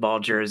of football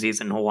jerseys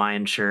and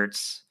Hawaiian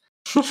shirts,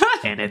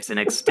 and it's an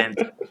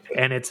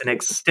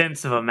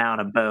extensive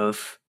amount of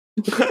both.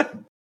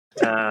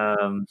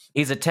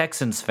 He's a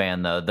Texans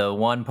fan, though. The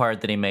one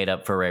part that he made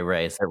up for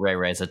Ray is that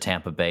Ray's a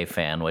Tampa Bay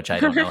fan, which I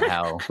don't know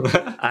how.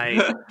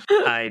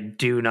 I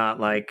do not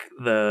like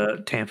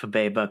the Tampa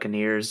Bay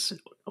Buccaneers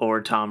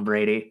or Tom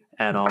Brady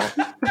at all.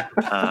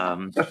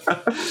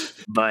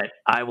 But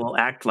I will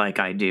act like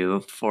I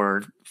do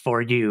for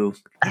you,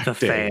 the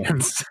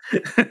fans.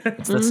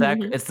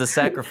 It's the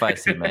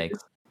sacrifice he makes.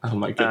 Oh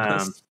my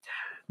goodness.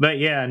 But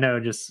yeah,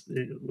 no, just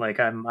like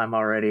I'm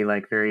already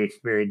like very,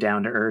 very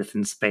down to earth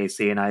and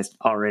spacey, and I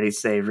already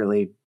say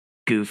really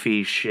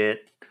goofy shit.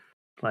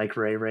 like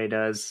Ray Ray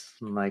does.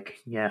 Like,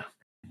 yeah,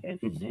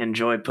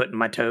 enjoy putting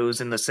my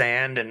toes in the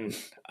sand. And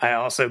I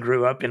also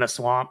grew up in a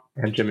swamp.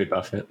 And Jimmy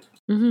Buffett.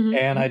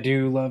 And I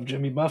do love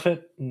Jimmy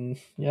Buffett. And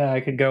yeah, I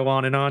could go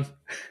on and on.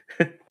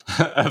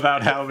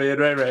 About how me and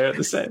Ray Ray are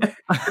the same.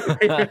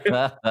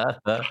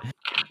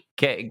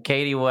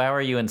 Katie, how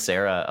are you and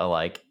Sarah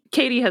alike?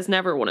 Katie has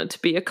never wanted to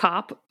be a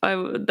cop.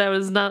 That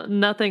was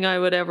nothing I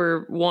would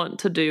ever want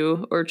to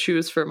do or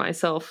choose for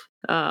myself.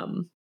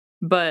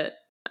 But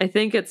I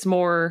think it's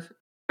more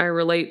I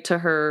relate to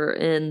her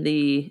in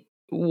the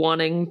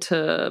wanting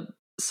to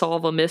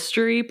solve a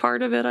mystery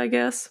part of it, I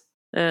guess,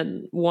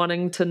 and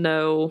wanting to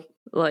know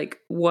like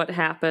what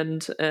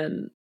happened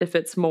and if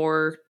it's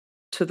more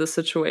to the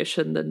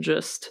situation than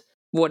just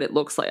what it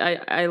looks like.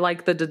 I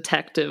like the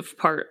detective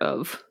part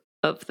of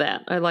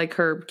that. I like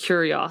her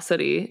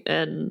curiosity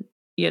and,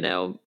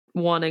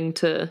 wanting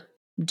to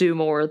do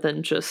more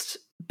than just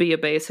be a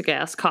basic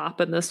ass cop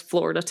in this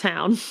Florida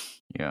town.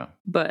 Yeah.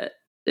 But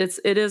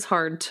it is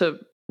hard to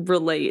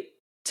relate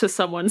to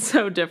someone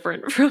so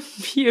different from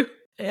you.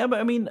 Yeah, but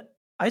I mean,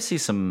 I see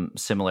some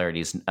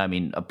similarities. I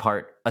mean,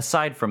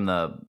 aside from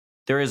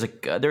there is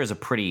a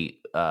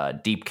pretty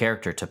deep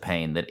character to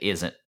Payne that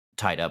isn't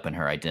tied up in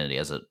her identity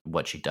as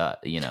what she does,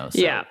 So.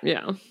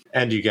 Yeah.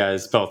 And you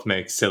guys both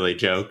make silly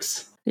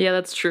jokes. Yeah,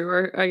 that's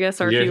true. I guess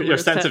your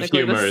sense of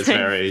humor is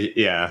very,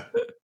 yeah.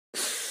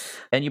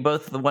 And you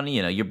both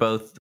you're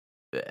both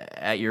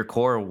at your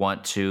core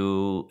want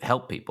to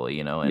help people,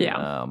 and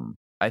yeah.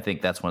 I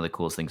think that's one of the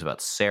coolest things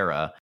about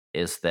Sarah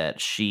is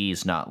that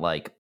she's not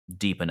like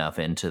deep enough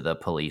into the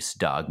police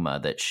dogma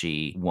that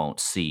she won't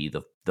see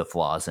the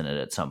flaws in it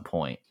at some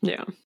point.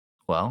 Yeah.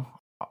 Well,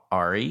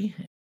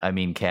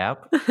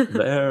 Cap.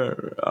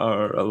 There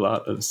are a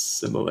lot of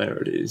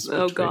similarities.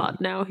 Oh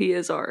God, now he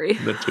is Ari.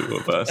 The two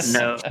of us.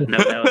 No,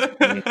 that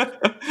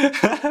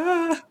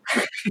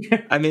was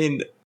me. I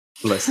mean,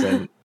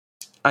 listen,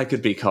 I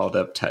could be called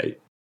uptight.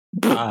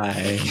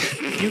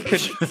 You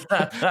could.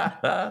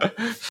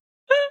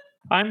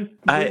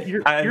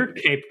 You're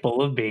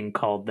capable of being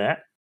called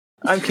that.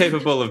 I'm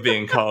capable of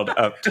being called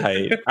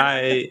uptight.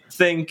 I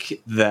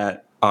think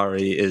that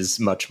Ari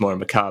is much more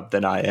macabre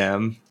than I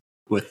am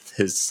with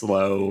his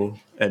slow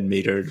and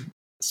metered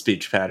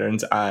speech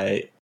patterns.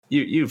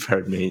 You've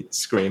heard me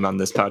scream on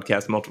this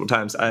podcast multiple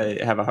times.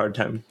 I have a hard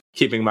time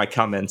keeping my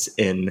comments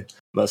in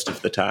most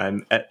of the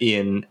time.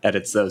 Ian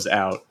edits those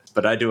out,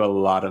 but I do a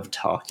lot of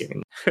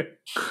talking.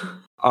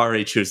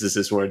 Ari chooses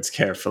his words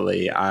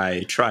carefully.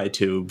 I try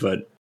to,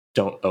 but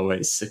don't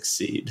always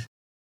succeed.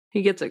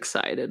 He gets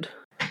excited.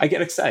 I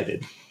get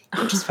excited,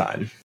 which is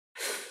fine.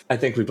 I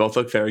think we both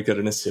look very good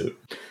in a suit,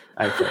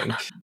 I think.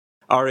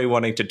 Ari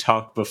wanting to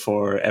talk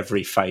before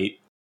every fight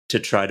to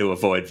try to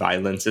avoid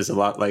violence is a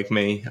lot like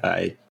me.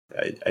 I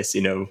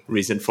see no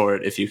reason for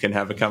it if you can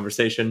have a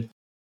conversation.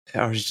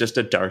 Ari's just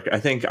I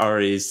think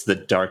Ari's the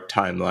dark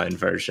timeline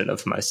version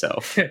of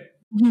myself.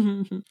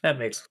 That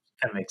makes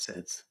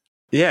sense.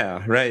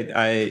 Yeah, right.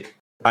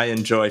 I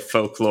enjoy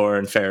folklore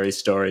and fairy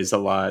stories a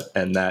lot,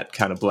 and that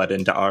kind of bled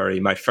into Ari.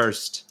 My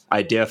first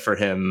idea for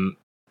him,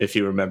 if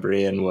you remember,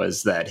 Ian,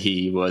 was that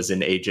he was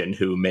an agent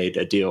who made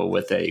a deal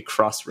with a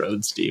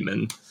crossroads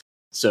demon.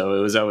 So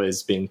it was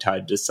always being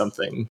tied to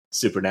something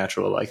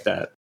supernatural like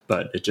that.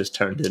 But it just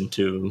turned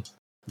into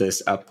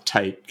this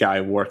uptight guy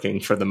working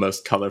for the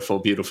most colorful,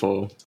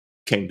 beautiful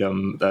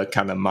kingdom, the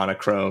kind of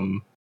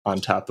monochrome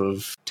on top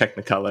of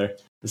Technicolor.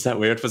 Is that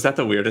weird? Was that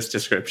the weirdest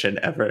description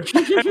ever?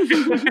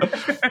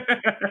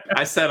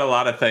 I said a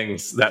lot of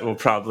things that will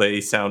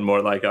probably sound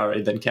more like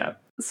Ari than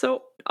Cap.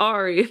 So,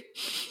 Ari.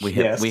 We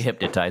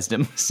hypnotized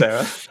him.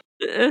 Sarah?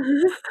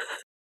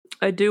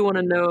 I do want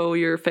to know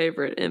your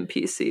favorite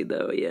NPC,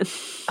 though, Ian.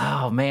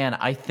 Oh, man.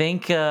 I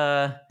think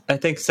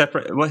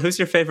separate. Well, who's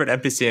your favorite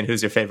NPC and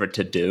who's your favorite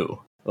to do?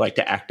 Like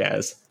to act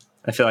as?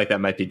 I feel like that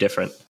might be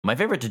different. My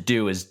favorite to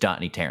do is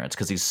Donnie Terrence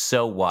because he's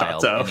so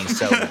wild and he's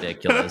so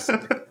ridiculous.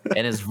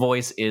 And his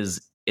voice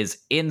is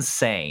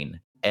insane.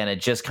 And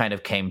it just kind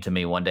of came to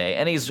me one day.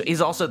 And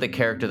he's also the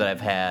character that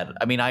I've had.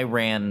 I mean, I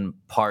ran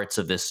parts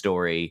of this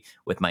story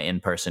with my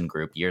in-person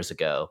group years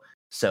ago.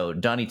 So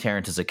Donnie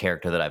Terrence is a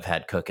character that I've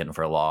had cooking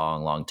for a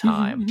long, long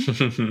time.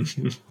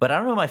 But I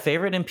don't know, my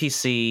favorite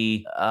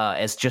NPC,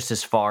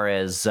 as far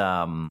as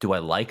do I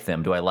like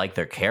them? Do I like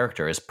their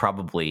character? Is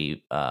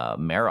probably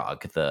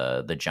Marog,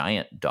 the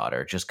giant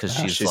daughter, just because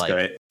she's like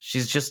great.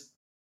 She's just,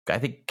 I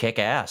think, kick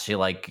ass.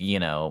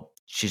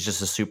 She's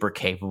just a super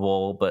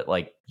capable but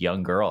like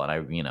young girl,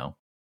 and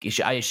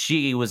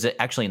she was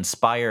actually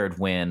inspired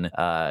when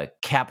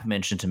Cap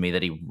mentioned to me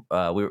that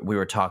we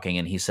were talking,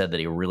 and he said that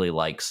he really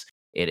likes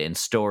it in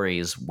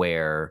stories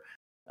where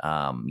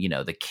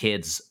the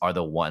kids are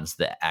the ones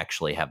that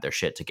actually have their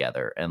shit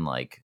together, and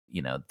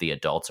the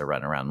adults are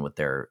running around with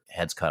their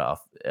heads cut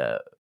off,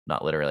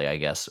 not literally, I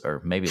guess,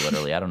 or maybe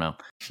literally, I don't know.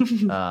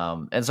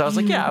 And so I was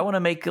like, yeah, I want to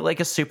make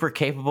like a super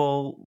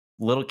capable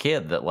little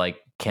kid that like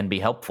can be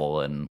helpful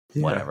and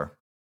whatever.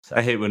 So,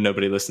 I hate when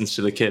nobody listens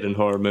to the kid in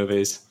horror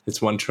movies.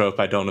 It's one trope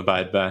I don't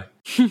abide by.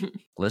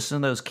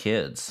 listen to those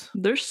kids.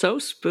 They're so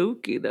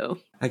spooky, though.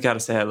 I gotta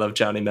say, I love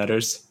Johnny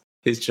Metters.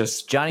 He's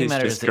just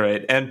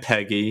great, and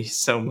Peggy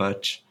so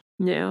much.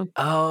 Yeah.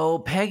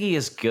 Oh, Peggy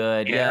is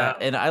good. Yeah,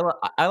 and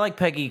I like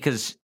Peggy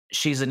because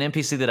she's an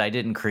NPC that I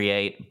didn't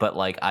create, but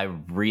like I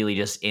really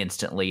just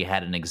instantly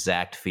had an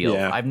exact feel.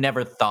 Yeah. I've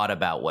never thought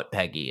about what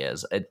Peggy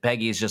is.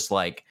 Peggy is just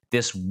like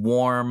this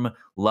warm,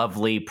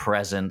 lovely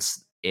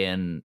presence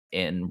in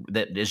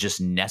that is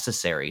just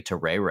necessary to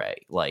Ray Ray.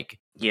 Like,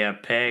 yeah,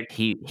 Peg.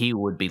 He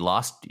would be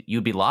lost.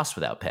 You'd be lost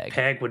without Peg.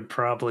 Peg would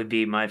probably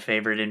be my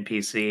favorite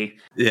NPC.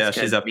 Yeah,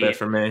 she's up there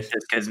for me.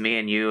 Just because me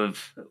and you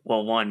have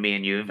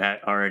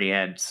already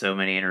had so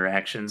many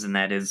interactions, and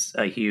that is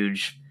a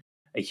huge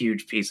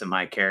piece of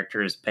my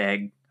character is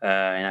Peg.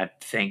 And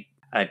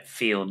I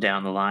feel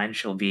down the line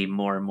she'll be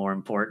more and more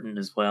important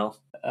as well.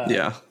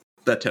 Yeah,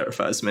 that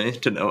terrifies me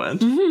to no end.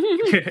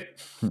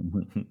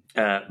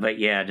 But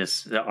yeah,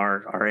 just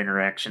our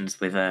interactions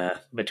with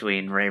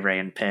between Ray Ray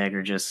and Peg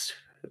are just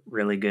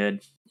really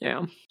good.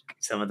 Yeah,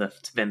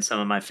 it's been some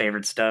of my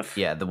favorite stuff.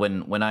 Yeah,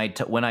 when I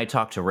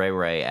talk to Ray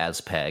Ray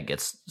as Peg,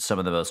 it's some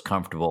of the most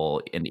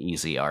comfortable and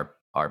easy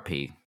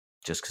RP.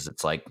 Just because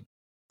it's like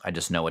I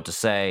just know what to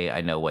say.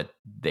 I know what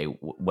they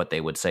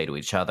would say to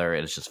each other.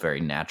 It's just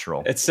very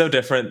natural. It's so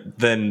different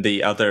than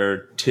the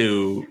other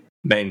two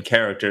main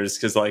characters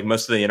because like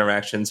most of the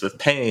interactions with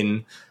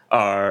Payne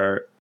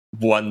are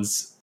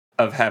ones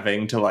of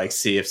having to like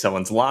see if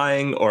someone's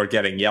lying or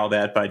getting yelled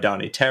at by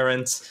Donnie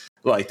Terrence.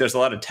 Like there's a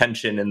lot of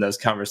tension in those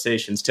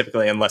conversations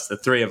typically unless the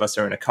three of us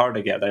are in a car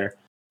together,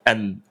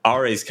 and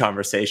Ari's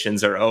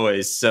conversations are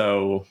always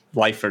so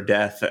life or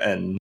death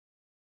and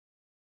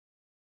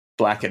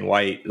black and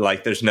white.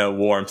 Like there's no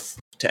warmth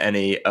to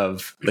any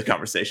of the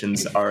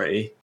conversations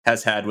Ari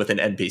has had with an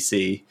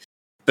NPC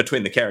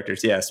between the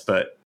characters, yes,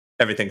 but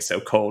everything's so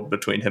cold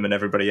between him and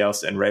everybody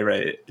else, and Ray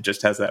Ray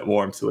just has that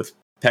warmth with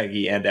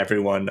Peggy and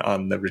everyone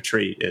on the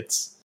retreat.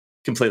 It's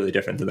completely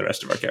different than the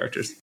rest of our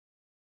characters.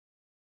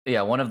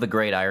 Yeah, one of the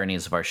great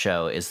ironies of our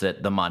show is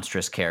that the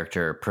monstrous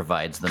character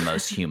provides the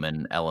most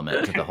human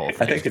element to the whole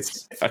thing. I think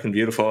it's fucking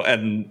beautiful,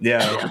 and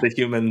yeah, the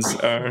humans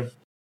are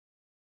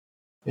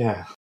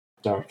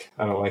dark.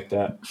 I don't like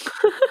that.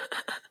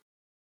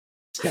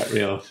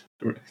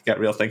 Got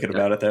real thinking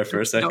about it there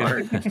for a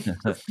second.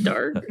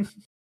 Dark.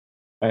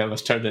 I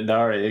almost turned into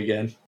Ari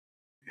again.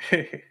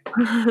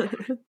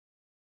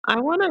 I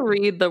want to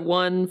read the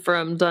one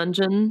from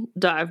Dungeon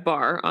Dive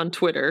Bar on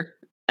Twitter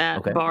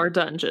at Bar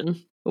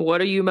Dungeon.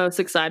 What are you most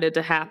excited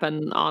to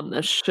happen on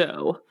this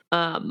show?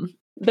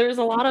 There's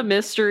a lot of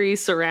mystery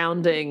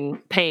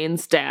surrounding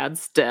Payne's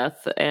dad's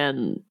death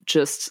and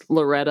just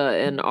Loretta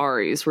and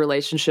Ari's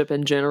relationship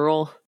in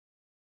general.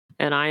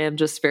 And I am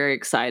just very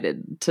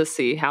excited to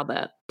see how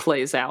that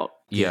plays out.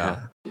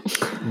 Yeah.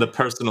 The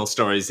personal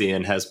stories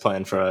Ian has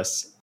planned for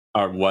us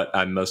are what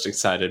I'm most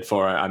excited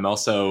for. I'm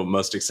also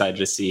most excited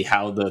to see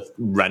how the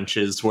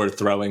wrenches we're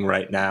throwing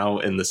right now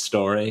in the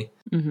story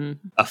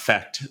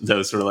affect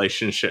those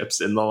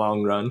relationships in the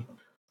long run.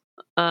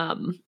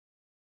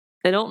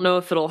 I don't know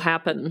if it'll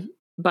happen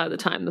by the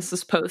time this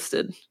is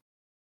posted.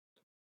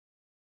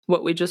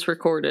 What we just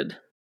recorded.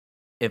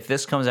 If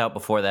this comes out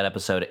before that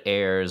episode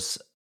airs,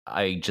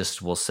 I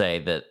just will say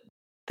that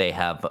they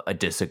have a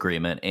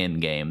disagreement in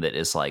game that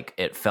is like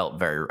it felt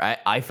very.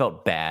 I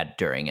felt bad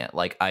during it.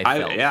 Like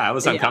I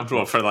was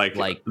uncomfortable for like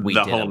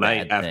the whole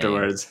night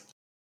afterwards.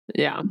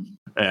 Yeah,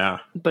 yeah.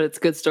 But it's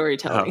good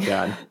storytelling. Oh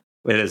god,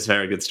 it is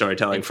very good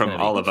storytelling from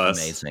all of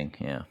us. Amazing,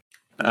 yeah.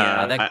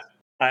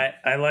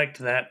 I liked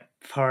that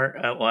part.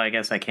 Well, I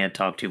guess I can't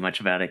talk too much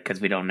about it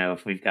because we don't know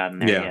if we've gotten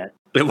there yet.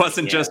 It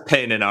wasn't just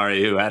Payne and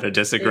Ari who had a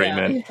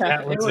disagreement.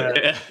 That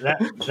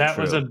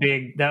was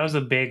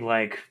a big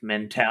like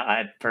mental.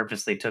 I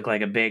purposely took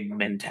like a big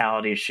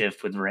mentality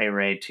shift with Ray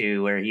Ray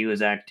too, where he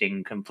was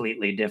acting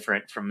completely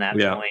different from that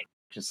point.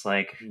 Just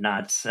like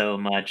not so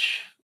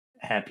much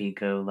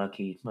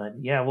happy-go-lucky, but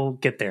yeah, we'll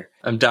get there.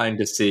 I'm dying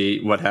to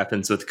see what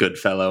happens with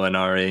Goodfellow and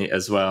Ari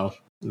as well.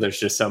 There's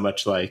just so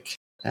much like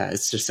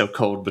it's just so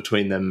cold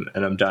between them,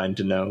 and I'm dying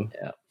to know.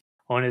 Yeah.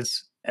 Well,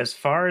 as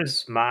far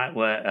as my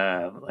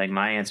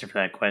answer for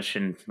that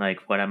question,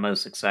 like what I'm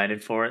most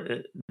excited for,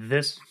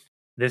 this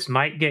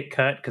might get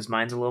cut because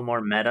mine's a little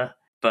more meta.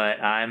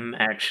 But I'm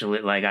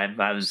actually like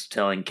I was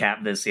telling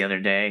Cap this the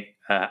other day.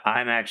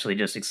 I'm actually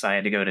just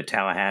excited to go to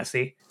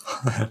Tallahassee.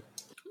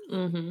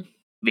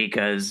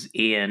 Because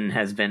Ian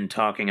has been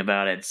talking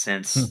about it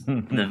since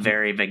the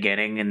very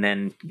beginning. And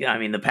then, I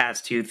mean, the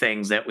past two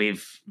things that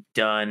we've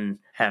done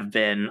have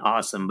been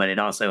awesome, but it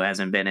also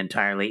hasn't been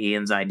entirely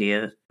Ian's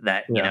idea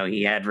that, you know,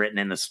 he had written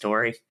in the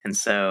story. And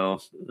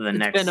so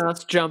it's been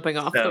us jumping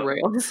off the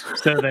rails.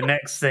 So the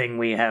next thing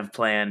we have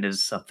planned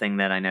is something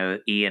that I know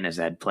Ian has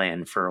had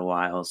planned for a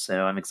while.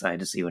 So I'm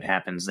excited to see what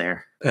happens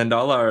there. And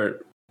all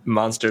our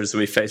monsters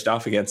we faced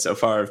off against so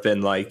far have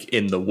been like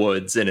in the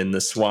woods and in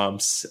the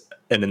swamps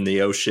and in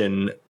the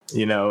ocean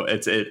You know,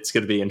 it's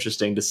going to be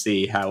interesting to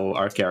see how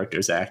our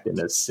characters act in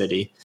this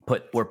city.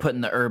 We're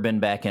putting the urban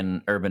back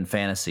in urban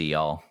fantasy,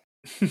 y'all.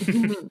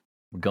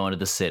 We're going to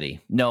the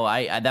city. No,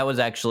 I that was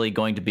actually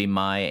going to be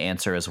my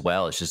answer as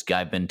well. It's just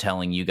I've been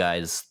telling you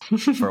guys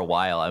for a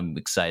while. I'm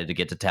excited to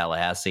get to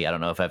Tallahassee. I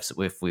don't know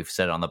if we've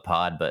said it on the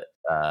pod, but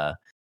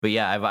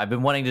yeah, I've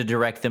been wanting to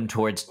direct them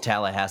towards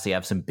Tallahassee. I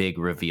have some big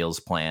reveals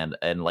planned,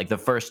 and like the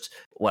first,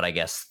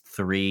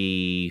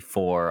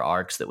 3-4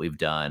 arcs that we've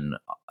done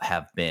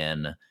have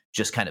been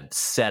just kind of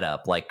set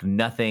up, like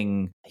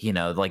nothing,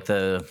 like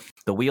the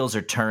wheels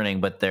are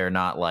turning, but they're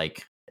not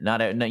like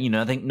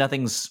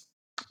nothing's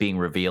being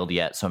revealed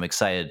yet. So I'm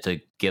excited to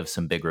give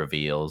some big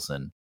reveals,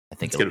 and I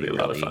think it'll be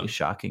really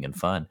shocking and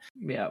fun.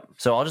 Yeah.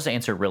 So I'll just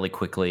answer really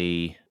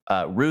quickly.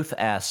 Ruth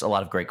asked a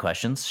lot of great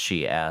questions.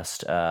 She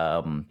asked,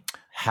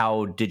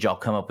 how did y'all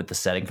come up with the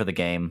setting for the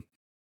game?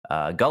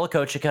 Gullah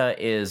Kochika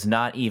is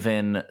not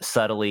even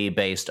subtly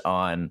based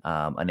on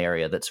an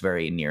area that's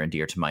very near and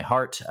dear to my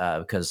heart,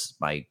 because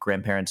my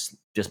grandparents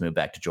just moved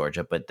back to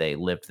Georgia, but they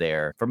lived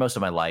there for most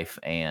of my life.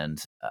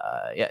 And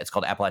it's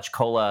called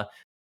Apalachicola,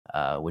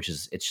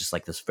 it's just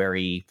like this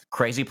very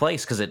crazy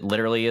place because it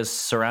literally is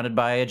surrounded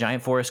by a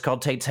giant forest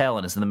called Tate's Hell,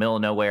 and it's in the middle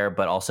of nowhere,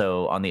 but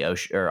also on the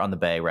ocean, or on the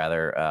bay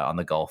rather, on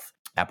the Gulf.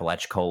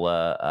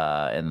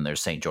 Apalachicola, and then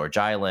there's St. George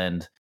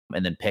Island,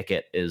 and then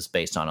Pickett is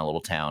based on a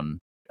little town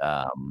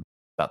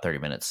about 30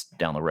 minutes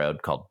down the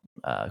road called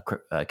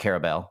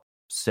Carabel.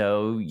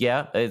 So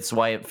yeah, it's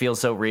why it feels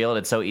so real, and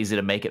it's so easy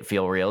to make it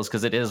feel real, is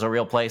because it is a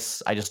real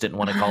place. I just didn't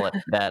want to call it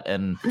that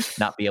and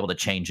not be able to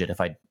change it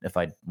if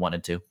I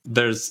wanted to.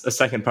 There's a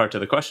second part to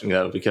the question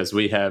though, because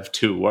we have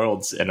 2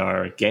 worlds in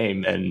our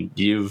game, and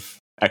you've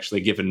actually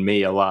given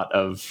me a lot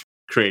of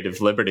creative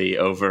liberty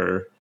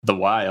over the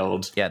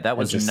wild. Yeah, that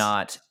was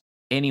not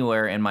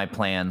anywhere in my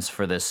plans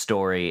for this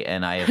story,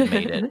 and I have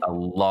made it a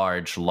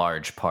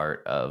large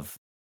part of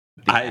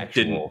the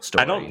actual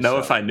story. I don't know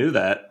if I knew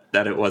that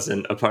it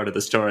wasn't a part of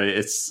the story.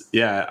 It's,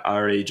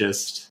 Ari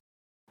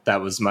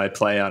that was my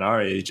play on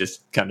Ari,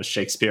 just kind of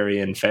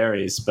Shakespearean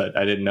fairies, but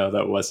I didn't know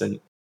that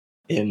wasn't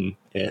in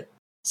it.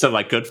 So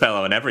like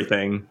Goodfellow and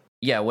everything.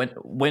 Yeah,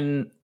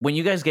 when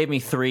you guys gave me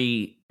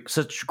 3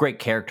 such great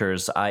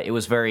characters,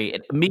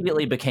 it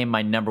immediately became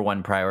my number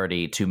one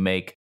priority to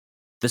make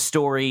the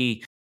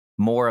story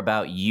more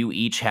about you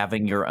each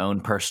having your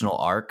own personal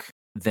arc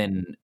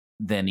than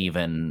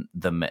even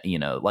the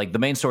the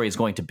main story is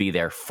going to be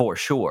there for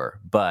sure,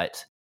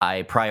 but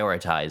I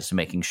prioritized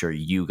making sure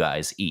you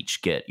guys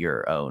each get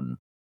your own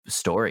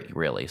story,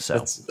 really.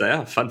 So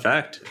fun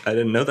fact, I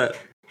didn't know that.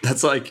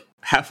 That's like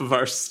half of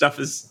our stuff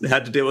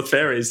had to deal with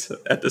fairies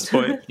at this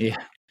point. Yeah.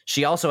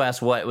 She also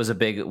asked what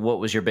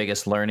was your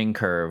biggest learning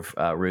curve.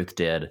 Ruth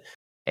did,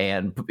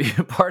 and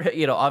part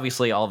of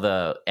obviously all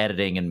the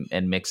editing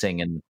and mixing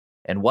and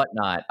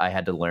whatnot I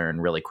had to learn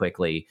really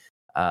quickly.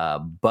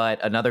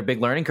 But another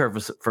big learning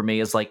curve for me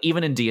is like,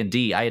 even in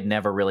D&D, I had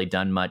never really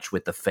done much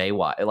with the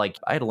Feywild. Like,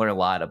 I had to learn a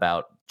lot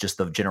about just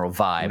the general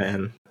vibe.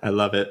 Man, I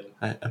love it.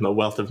 I'm a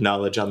wealth of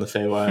knowledge on the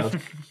Feywild.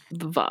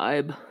 The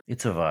vibe.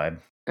 It's a vibe.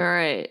 All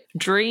right.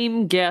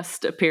 Dream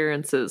guest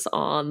appearances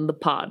on the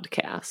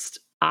podcast.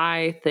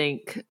 I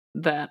think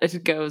that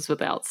it goes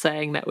without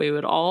saying that we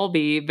would all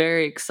be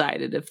very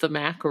excited if the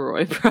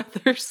McElroy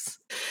brothers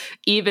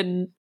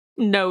even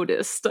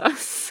noticed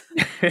us.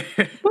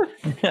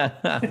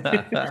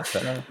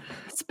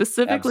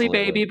 Specifically, Absolutely.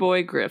 Baby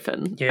Boy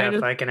Griffin. Yeah,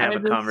 if I can have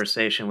a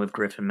conversation with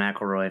Griffin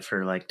McElroy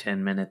for like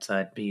 10 minutes,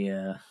 I'd be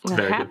a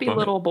happy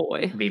little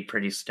boy. Be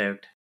pretty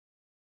stoked.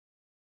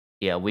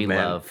 Yeah, we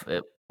love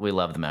it. We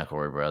love the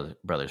McElroy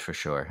brothers for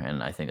sure,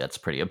 and I think that's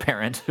pretty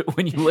apparent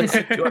when you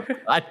listen to our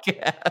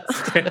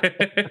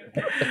podcast.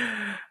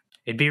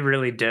 It'd be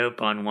really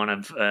dope on one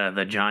of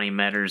the Johnny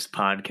Metters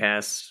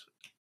podcast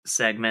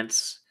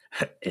segments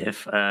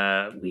if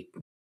we,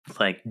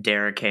 like,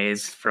 Derek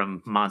Hayes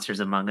from Monsters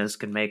Among Us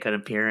could make an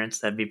appearance.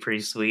 That'd be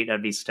pretty sweet.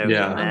 I'd be stoked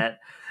on that.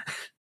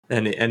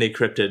 Any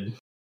cryptid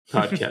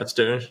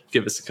podcaster,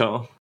 give us a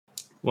call.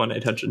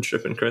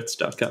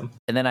 1-800-StripandCrits.com.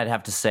 And then I'd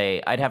have to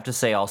say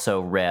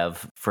also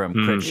Rev from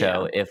Crit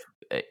Show. If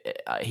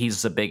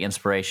he's a big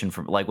inspiration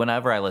from, like,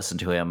 whenever I listen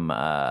to him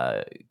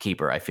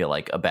keeper, I feel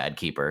like a bad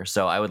keeper.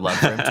 So I would love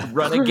for him to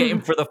run a game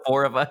for the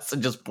 4 of us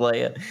and just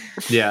play it.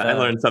 Yeah, I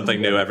learn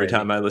something new every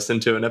time I listen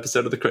to an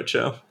episode of the Crit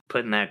Show.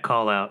 Putting that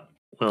call out.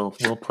 We'll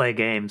play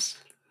games.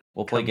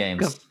 We'll play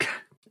games.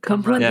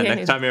 Come play games.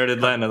 Next time you're at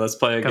Atlanta, let's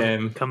play a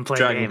game. Come play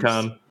Dragon games.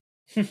 Con.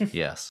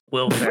 Yes.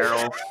 Will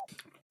Ferrell.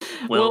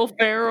 Will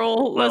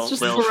Ferrell. Let's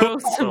just throw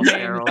some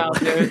names out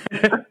there.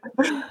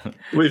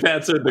 We've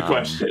answered the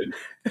question.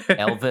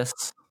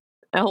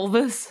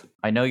 Elvis.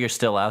 I know you're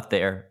still out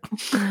there.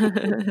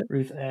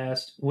 Ruth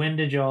asked, when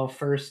did y'all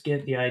first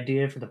get the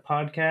idea for the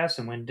podcast,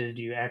 and when did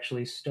you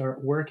actually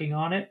start working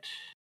on it?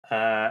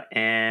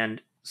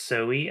 And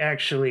so me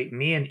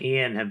and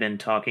Ian have been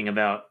talking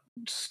about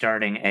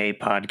starting a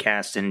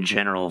podcast in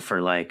general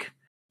for like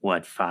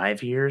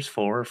 5 years,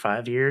 4 or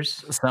 5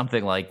 years.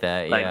 Something like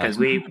that. Like, Yeah. because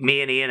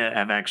me and Ian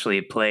have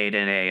actually played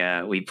in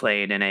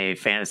a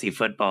fantasy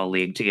football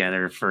league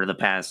together for the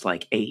past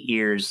like 8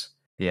 years.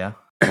 Yeah.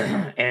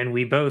 And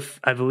we both,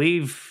 I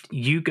believe,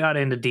 you got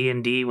into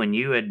D&D when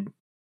you had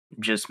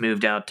just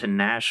moved out to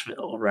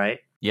Nashville, right?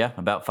 Yeah.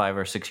 About 5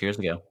 or 6 years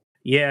ago.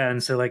 Yeah,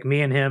 and so like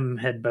me and him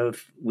had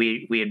both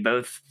we had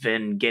both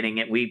been getting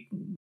it.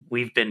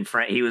 We've been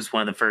he was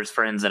one of the first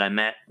friends that I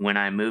met when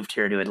I moved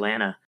here to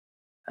Atlanta,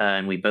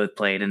 and we both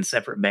played in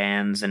separate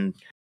bands and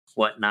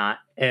whatnot.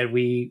 And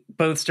we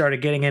both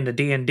started getting into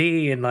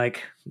D&D, and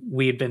like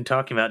we had been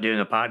talking about doing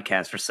a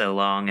podcast for so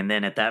long. And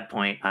then at that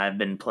point, I've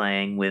been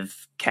playing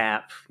with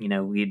Cap. You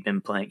know, we'd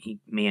been playing.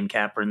 Me and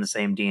Cap were in the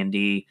same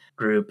D&D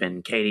group,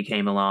 and Katie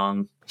came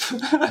along.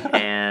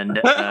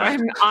 And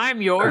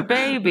I'm your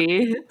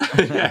baby.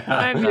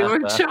 I'm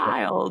your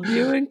child.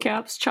 You and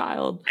Cap's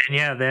child. And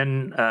yeah,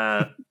 then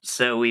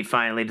so we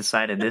finally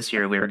decided this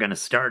year we were going to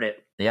start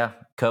it. Yeah.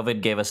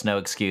 COVID gave us no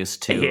excuse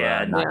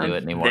to not do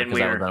it anymore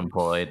because I was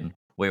unemployed. And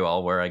we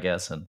all were, I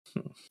guess. And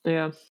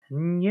yeah.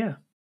 Yeah.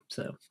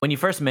 So when you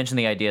first mentioned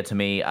the idea to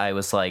me, I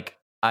was like,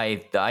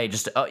 I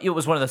just, it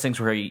was one of those things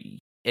where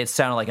it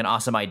sounded like an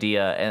awesome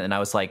idea. And I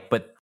was like,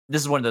 but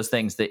this is one of those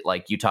things that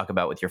like you talk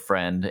about with your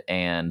friend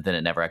and then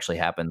it never actually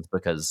happens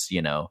because, you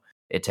know,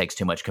 it takes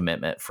too much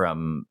commitment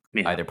from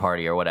either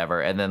party or whatever.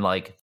 And then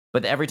like,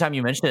 but every time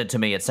you mentioned it to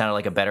me, it sounded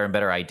like a better and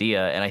better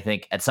idea. And I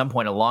think at some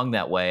point along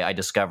that way, I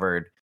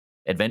discovered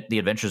the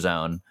Adventure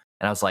Zone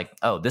and I was like,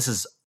 oh, this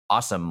is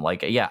awesome.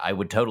 Like, yeah, I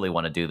would totally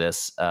want to do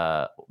this,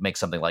 make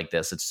something like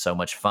this. It's so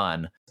much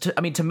fun.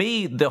 To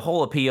me, the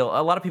whole appeal,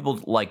 a lot of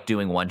people like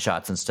doing one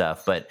shots and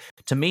stuff, but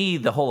to me,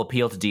 the whole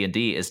appeal to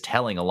D&D is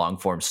telling a long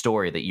form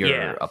story that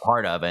you're a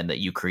part of and that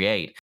you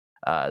create.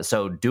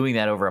 So doing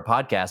that over a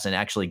podcast and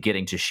actually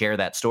getting to share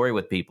that story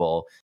with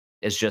people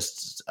is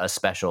just a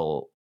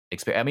special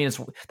experience. I mean,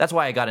 that's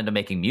why I got into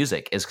making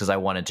music, is because I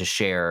wanted to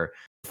share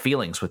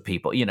feelings with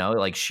people, you know,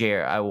 like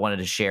I wanted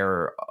to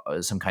share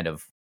some kind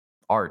of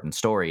art and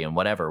story and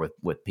whatever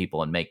with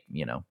people and make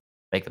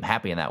them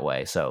happy in that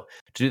way. So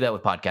to do that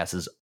with podcasts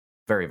is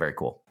very, very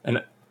cool.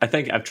 And I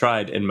think I've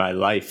tried in my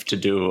life to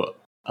do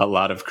a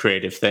lot of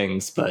creative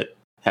things, but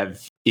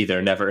have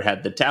either never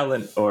had the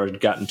talent or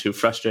gotten too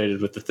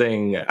frustrated with the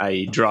thing,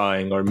 i.e.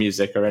 drawing or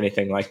music or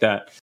anything like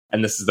that.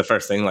 And this is the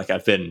first thing like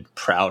I've been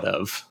proud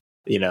of,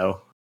 you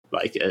know,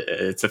 like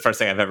it's the first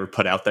thing I've ever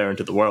put out there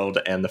into the world.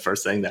 And the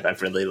first thing that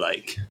I've really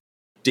like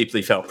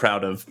deeply felt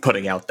proud of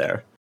putting out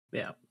there.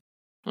 Yeah.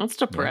 That's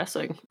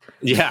depressing.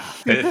 Yeah,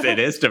 it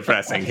is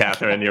depressing,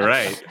 Catherine. You're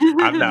right.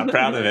 I'm not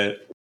proud of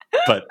it.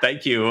 But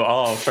thank you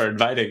all for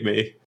inviting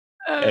me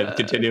and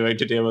continuing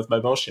to deal with my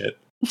bullshit.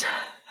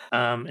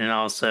 And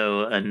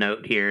also a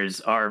note here is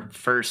our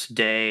first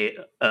day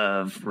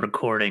of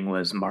recording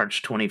was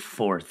March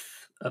 24th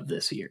of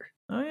this year.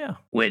 Oh, yeah.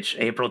 Which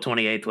April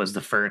 28th was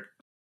the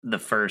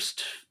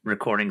first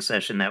recording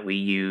session that we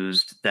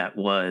used. That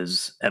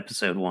was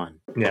episode 1.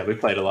 Yeah, we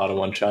played a lot of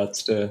one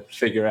shots to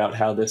figure out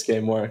how this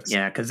game works.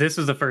 Yeah, because this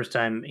was the first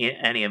time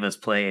any of us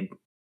played,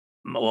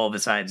 well,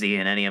 besides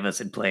Ian, any of us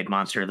had played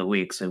Monster of the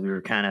Week, so we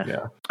were kind of...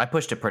 Yeah. I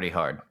pushed it pretty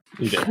hard.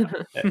 You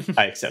did.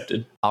 I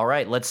accepted. All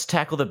right, let's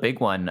tackle the big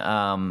one.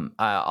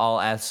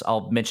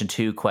 I'll mention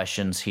 2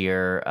 questions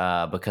here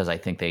because I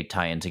think they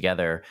tie in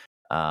together,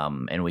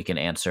 and we can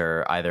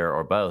answer either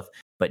or both.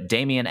 But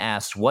Damien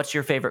asked, what's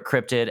your favorite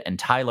cryptid? And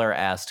Tyler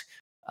asked,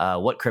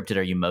 what cryptid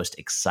are you most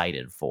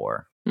excited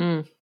for?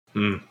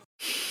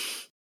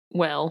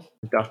 Well,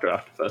 Dr.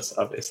 Octopus,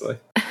 obviously.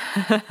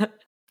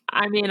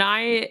 I mean,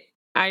 I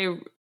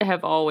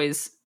have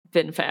always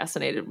been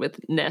fascinated with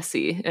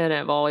Nessie, and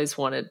I've always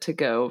wanted to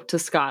go to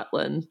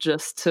Scotland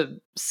just to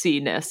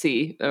see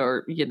Nessie,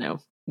 or, you know,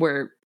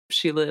 where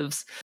she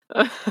lives,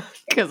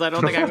 because I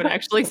don't think I would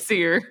actually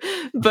see her.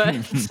 But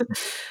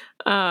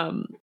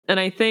and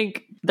I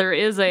think there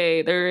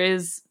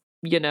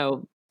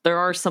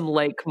are some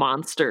lake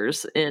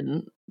monsters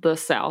in the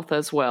South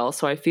as well.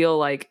 So I feel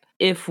like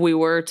if we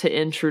were to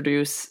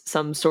introduce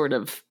some sort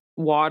of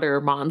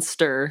water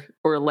monster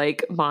or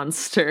lake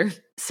monster,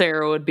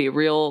 Sarah would be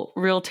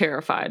real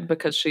terrified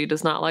because she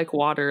does not like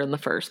water in the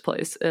first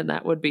place. And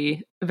that would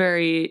be a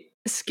very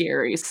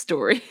scary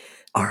story.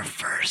 Our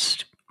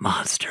first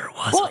monster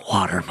was a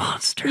water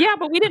monster. Yeah,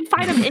 but we didn't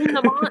fight him in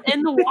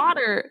the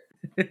water.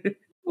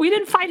 We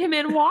didn't fight him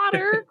in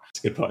water.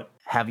 That's a good point.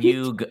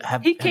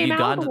 He came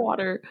out of the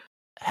water.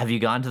 Have you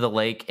gone to the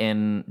lake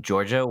in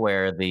Georgia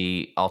where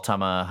the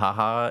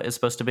Altamaha is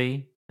supposed to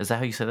be? Is that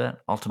how you say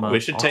that? We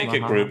should take a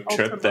group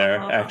trip there,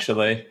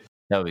 actually.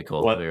 That would be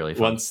cool. That'd be really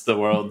fun. Once the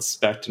world's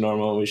back to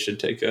normal, we should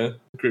take a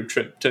group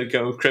trip to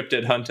go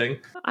cryptid hunting.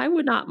 I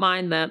would not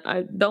mind that.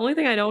 The only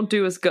thing I don't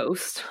do is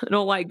ghost. I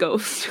don't like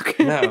ghosts.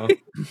 Okay? No.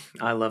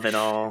 I love it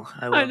all.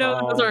 I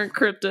know those aren't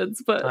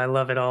cryptids, but I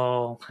love it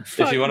all.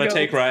 If you want to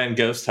take Ryan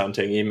ghost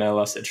hunting, email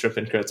us at Shrimp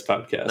and Crits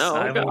Podcast. No,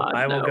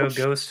 I will go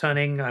ghost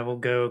hunting. I will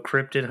go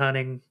cryptid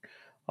hunting.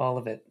 All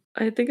of it.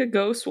 I think a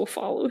ghost will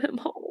follow him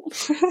home.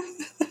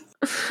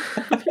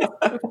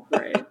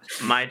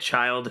 my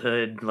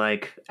childhood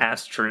like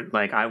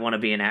I want to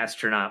be an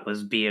astronaut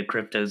was be a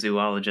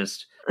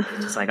cryptozoologist.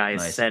 Just like I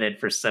Nice. said it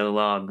for so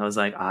long. I was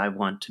like, I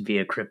want to be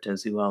a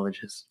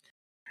cryptozoologist.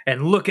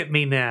 And look at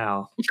me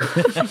now.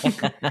 Look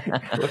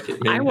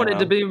at me I wanted now.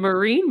 to be a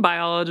marine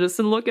biologist,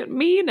 and look at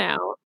me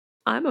now.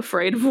 I'm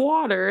afraid of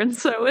water, and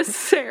so is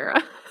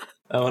Sarah.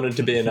 I wanted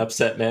to be an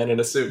upset man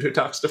in a suit who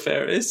talks to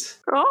fairies.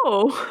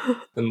 Oh.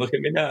 And look at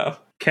me now.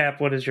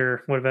 Cap, what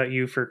about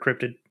you for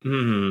cryptid?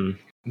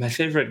 My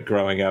favorite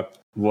growing up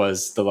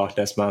was the Loch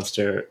Ness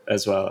Monster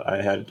as well.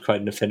 I had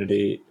quite an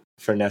affinity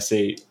for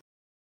Nessie,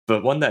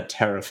 but one that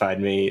terrified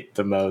me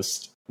the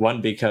most,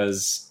 one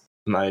because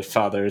my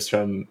father is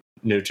from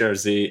New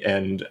Jersey,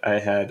 and I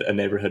had a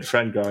neighborhood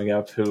friend growing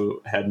up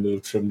who had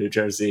moved from New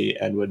Jersey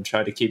and would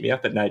try to keep me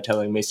up at night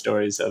telling me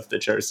stories of the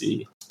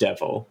Jersey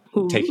Devil,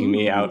 taking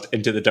me out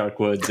into the dark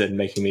woods and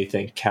making me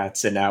think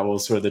cats and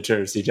owls were the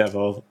Jersey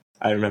Devil.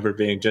 I remember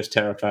being just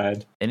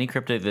terrified. Any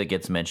cryptid that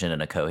gets mentioned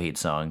in a Coheed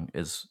song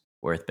is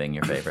worth being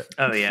your favorite.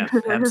 Oh yeah,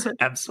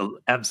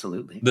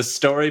 absolutely. The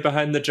story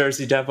behind the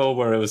Jersey Devil,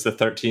 where it was the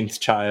 13th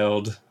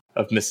child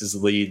of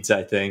Mrs. Leeds,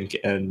 I think,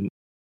 and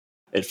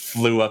it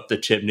flew up the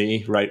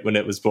chimney right when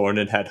it was born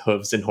and had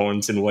hooves and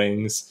horns and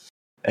wings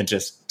and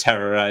just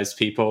terrorized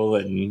people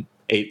and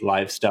ate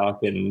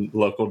livestock and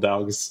local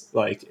dogs.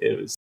 Like,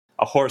 it was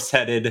a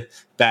horse-headed,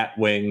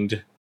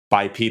 bat-winged,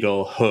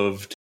 bipedal,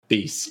 hooved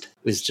beast.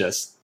 It was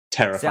just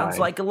terrifying. Sounds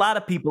like a lot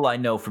of people I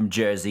know from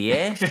Jersey,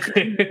 eh?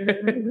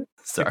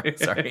 Sorry.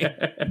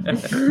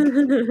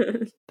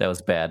 That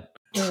was bad.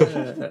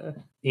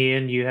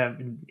 Ian,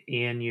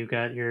 you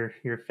got your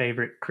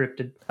favorite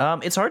cryptid?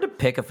 It's hard to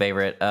pick a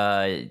favorite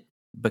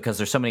because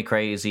there's so many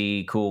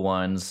crazy, cool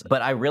ones.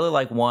 But I really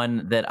like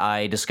one that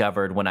I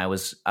discovered when I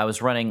was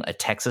running a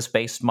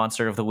Texas-based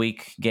Monster of the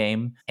Week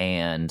game,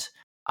 and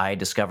I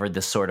discovered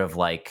this sort of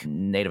like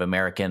Native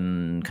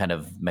American kind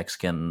of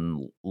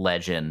Mexican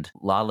legend,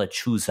 La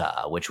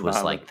Lechuza, which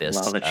was like this.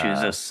 La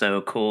Lechuza's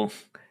so cool.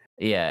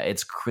 Yeah,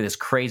 it's this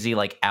crazy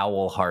like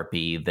owl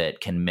harpy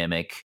that can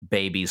mimic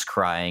babies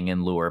crying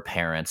and lure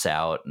parents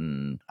out,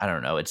 and I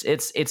don't know.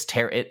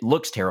 It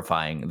looks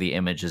terrifying. The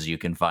images you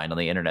can find on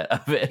the internet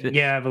of it.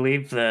 Yeah, I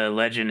believe the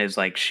legend is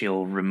like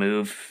she'll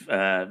remove.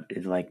 I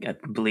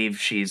believe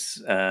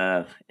she's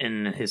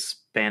in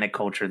Hispanic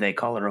culture they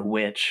call her a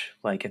witch.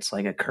 Like it's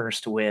like a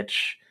cursed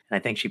witch, and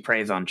I think she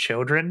preys on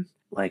children.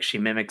 Like she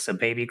mimics a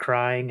baby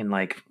crying and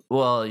like.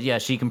 Well, yeah,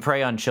 she can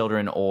prey on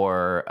children,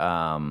 or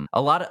a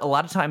lot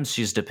of times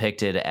she's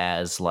depicted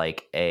as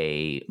like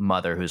a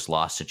mother who's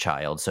lost a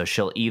child. So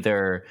she'll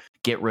either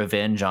get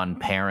revenge on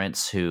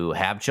parents who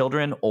have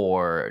children,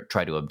 or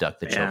try to abduct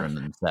the children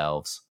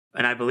themselves.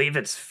 And I believe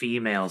it's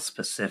female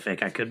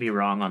specific. I could be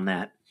wrong on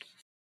that.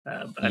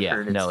 But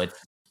I've heard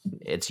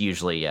it's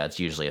usually a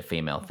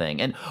female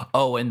thing. And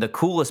the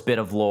coolest bit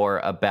of lore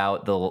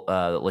about the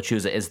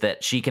Lechuza is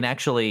that she can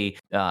actually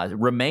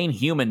remain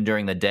human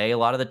during the day a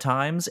lot of the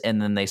times, and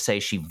then they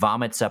say she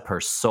vomits up her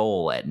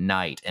soul at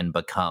night and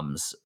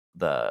becomes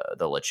the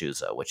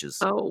Lechuza, which is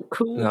cool.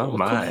 Oh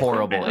my.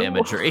 Horrible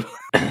imagery.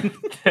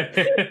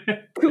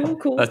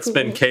 Cool. That's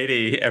been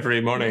Katie every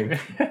morning.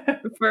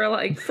 For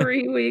like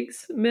 3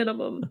 weeks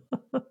minimum.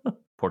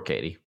 Poor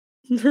Katie.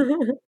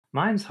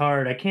 Mine's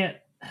hard.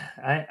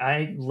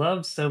 I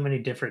love so many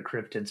different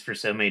cryptids for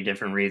so many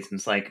different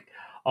reasons. Like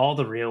all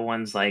the real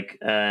ones, like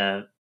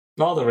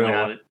All the real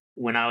ones.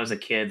 when I was a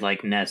kid,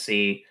 like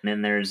Nessie. And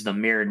then there's the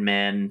Mirrored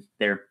Men.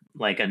 They're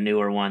like a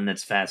newer one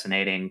that's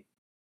fascinating,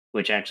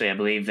 which actually I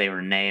believe they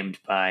were named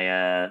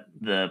by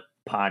the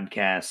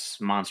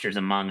podcast Monsters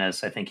Among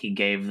Us. I think he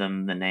gave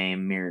them the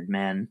name Mirrored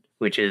Men,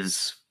 which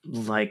is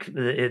like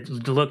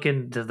look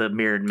into the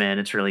Mirrored Men.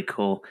 It's really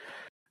cool.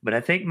 But I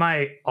think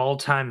my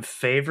all-time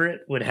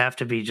favorite would have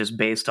to be just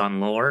based on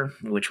lore,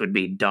 which would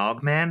be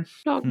Dogman.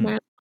 Dogman.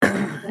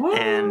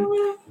 And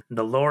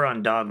the lore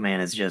on Dogman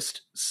is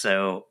just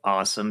so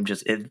awesome.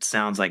 Just it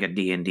sounds like a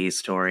D&D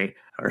story,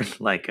 or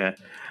like a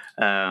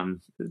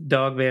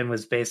Dogman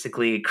was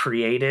basically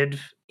created.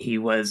 He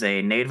was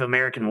a Native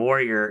American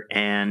warrior,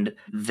 and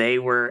they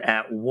were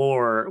at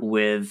war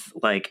with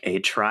like a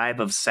tribe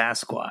of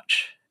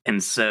Sasquatch.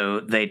 And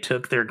so they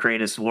took their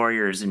greatest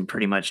warriors and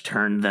pretty much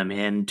turned them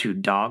into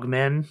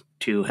dogmen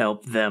to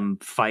help them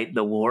fight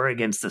the war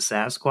against the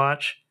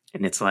Sasquatch.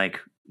 And it's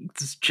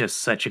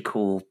just such a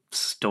cool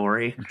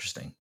story.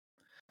 Interesting.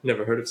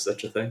 Never heard of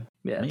such a thing.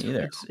 Yeah, Me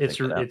either.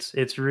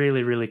 It's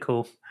really, really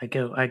cool. I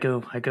go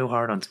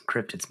hard on some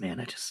cryptids, man.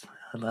 I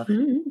love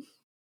it.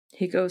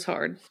 He goes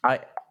hard.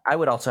 I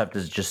would also have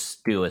to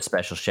just do a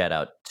special shout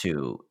out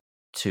to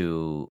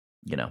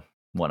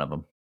one of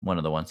them, one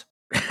of the ones.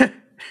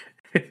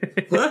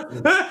 What?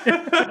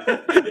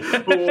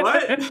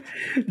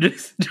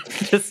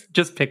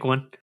 Just pick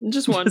one.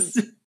 Just one.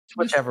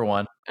 Whichever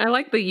one. I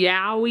like the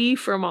Yowie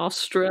from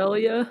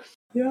Australia.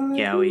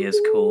 Yowie is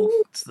cool.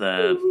 It's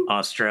the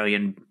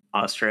Australian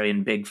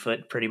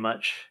Bigfoot, pretty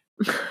much.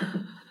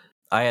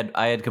 I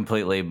had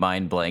completely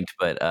mind blanked,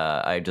 but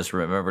I just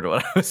remembered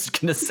what I was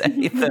going to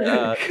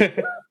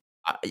say.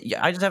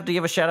 I just have to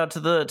give a shout out to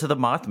the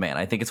Mothman.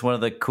 I think it's one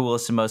of the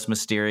coolest and most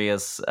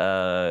mysterious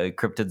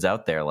cryptids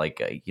out there.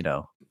 Like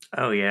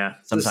Oh yeah.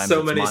 sometimes so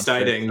it's many monstrous,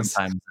 sightings.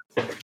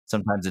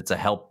 Sometimes it's a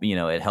help.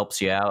 It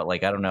helps you out.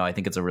 Like I don't know. I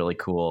think it's a really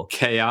cool.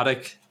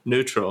 Chaotic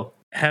neutral.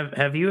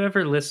 Have you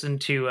ever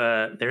listened to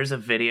there's a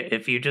video,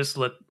 if you just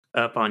look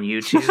up on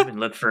YouTube and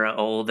look for an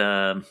old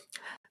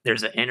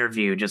there's an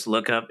interview, just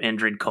look up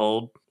Indrid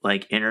Cold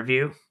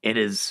interview. It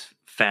is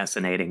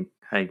fascinating.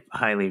 I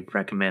highly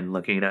recommend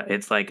looking it up.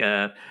 It's like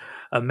a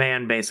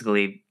man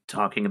basically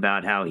talking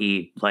about how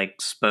he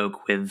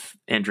spoke with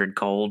Indrid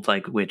Cold,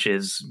 which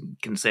is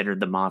considered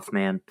the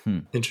Mothman.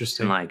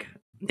 Interesting.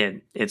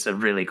 And it's a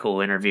really cool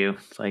interview.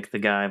 It's like the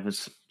guy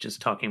was just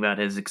talking about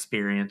his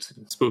experience.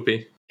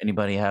 Spoopy.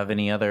 Anybody have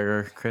any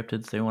other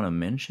cryptids they want to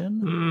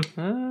mention?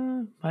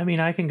 I mean,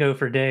 I can go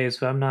for days,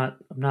 but I'm not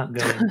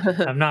going.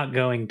 I'm not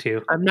going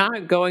to. I'm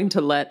not going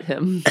to let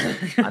him.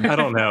 I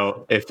don't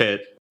know if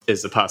it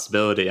is a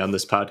possibility on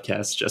this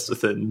podcast just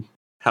within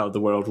how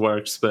the world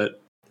works,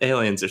 but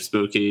aliens are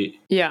spooky.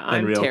 Yeah, and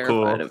I'm real terrified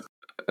cool. of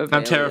I'm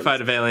aliens.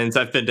 terrified of aliens.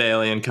 I've been to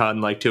Alien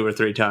Con 2 or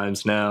 3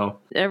 times now.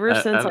 Ever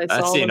since I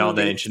I've saw seen the all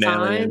the movie ancient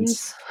Signs,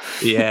 aliens.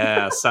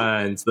 Yeah,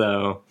 Signs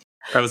though.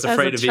 I was As a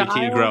afraid of ET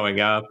child, growing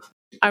up.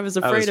 I was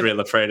I afraid was of real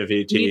afraid of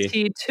ET.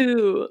 ET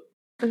too.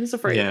 I was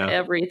afraid Yeah. of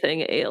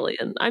everything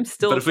alien. I'm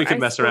still. But if we could I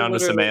mess still around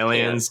with some literally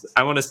aliens,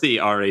 I want to see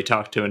Ari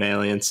talk to an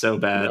alien so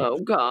can't. bad. Oh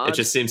God! It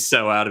just seems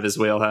so out of his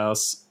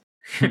wheelhouse.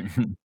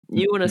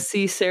 You want to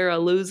see Sarah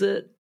lose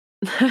it?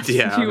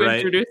 Yeah, you right.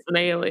 introduce an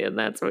alien.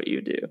 That's what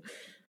you do.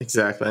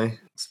 Exactly.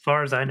 As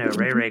far as I know,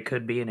 Ray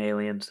could be an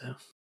alien. So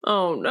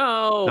Oh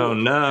no! Oh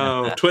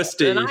no,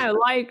 Twisty. And I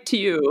liked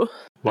you.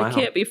 Wow. I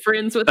can't be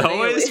friends with an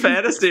Always alien.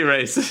 fantasy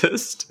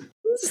racist.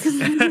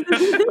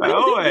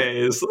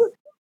 Always.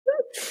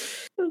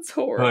 That's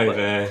horrible. Oy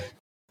vey.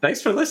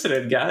 Thanks for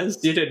listening,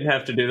 guys. You didn't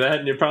have to do that,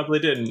 and you probably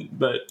didn't,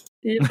 but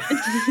Yep.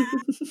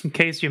 In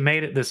case you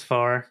made it this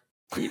far.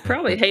 You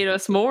probably hate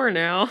us more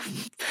now.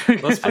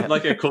 let's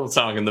put a cool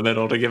song in the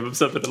middle to give them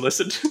something to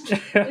listen to.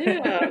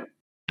 Yeah.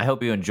 I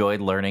hope you enjoyed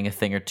learning a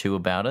thing or two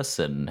about us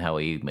and how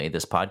we made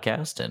this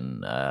podcast.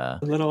 And A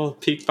little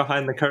peek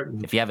behind the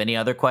curtain. if you have any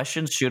other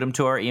questions, shoot them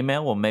to our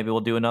email. Well, maybe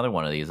we'll do another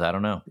one of these. I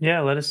don't know.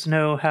 Yeah, let us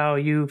know how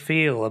you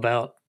feel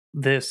about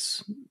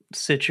this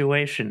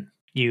situation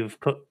you've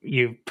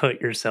put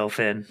yourself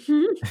in.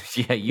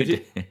 Yeah, you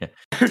did.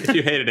 If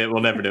you hated it,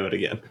 we'll never do it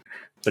again.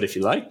 But if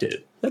you liked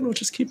it, then we'll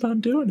just keep on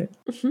doing it.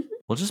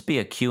 We'll just be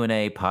a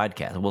Q&A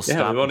podcast. We'll Yeah,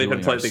 stop we won't even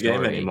doing play our the game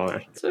story.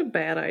 anymore. It's a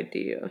bad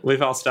idea.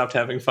 We've all stopped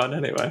having fun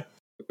anyway.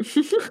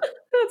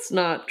 That's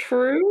not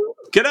true.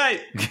 Good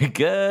night!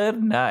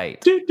 Good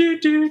night. Do, do,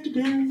 do, do,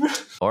 do.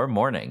 Or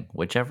morning,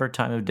 whichever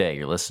time of day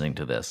you're listening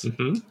to this.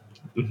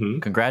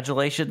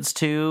 Congratulations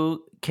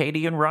to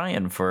Katie and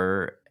Ryan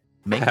for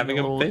making Having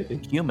a a little baby.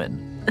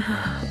 human.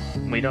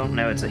 we don't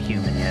know it's a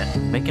human yet.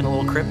 Making a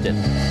little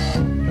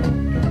cryptid.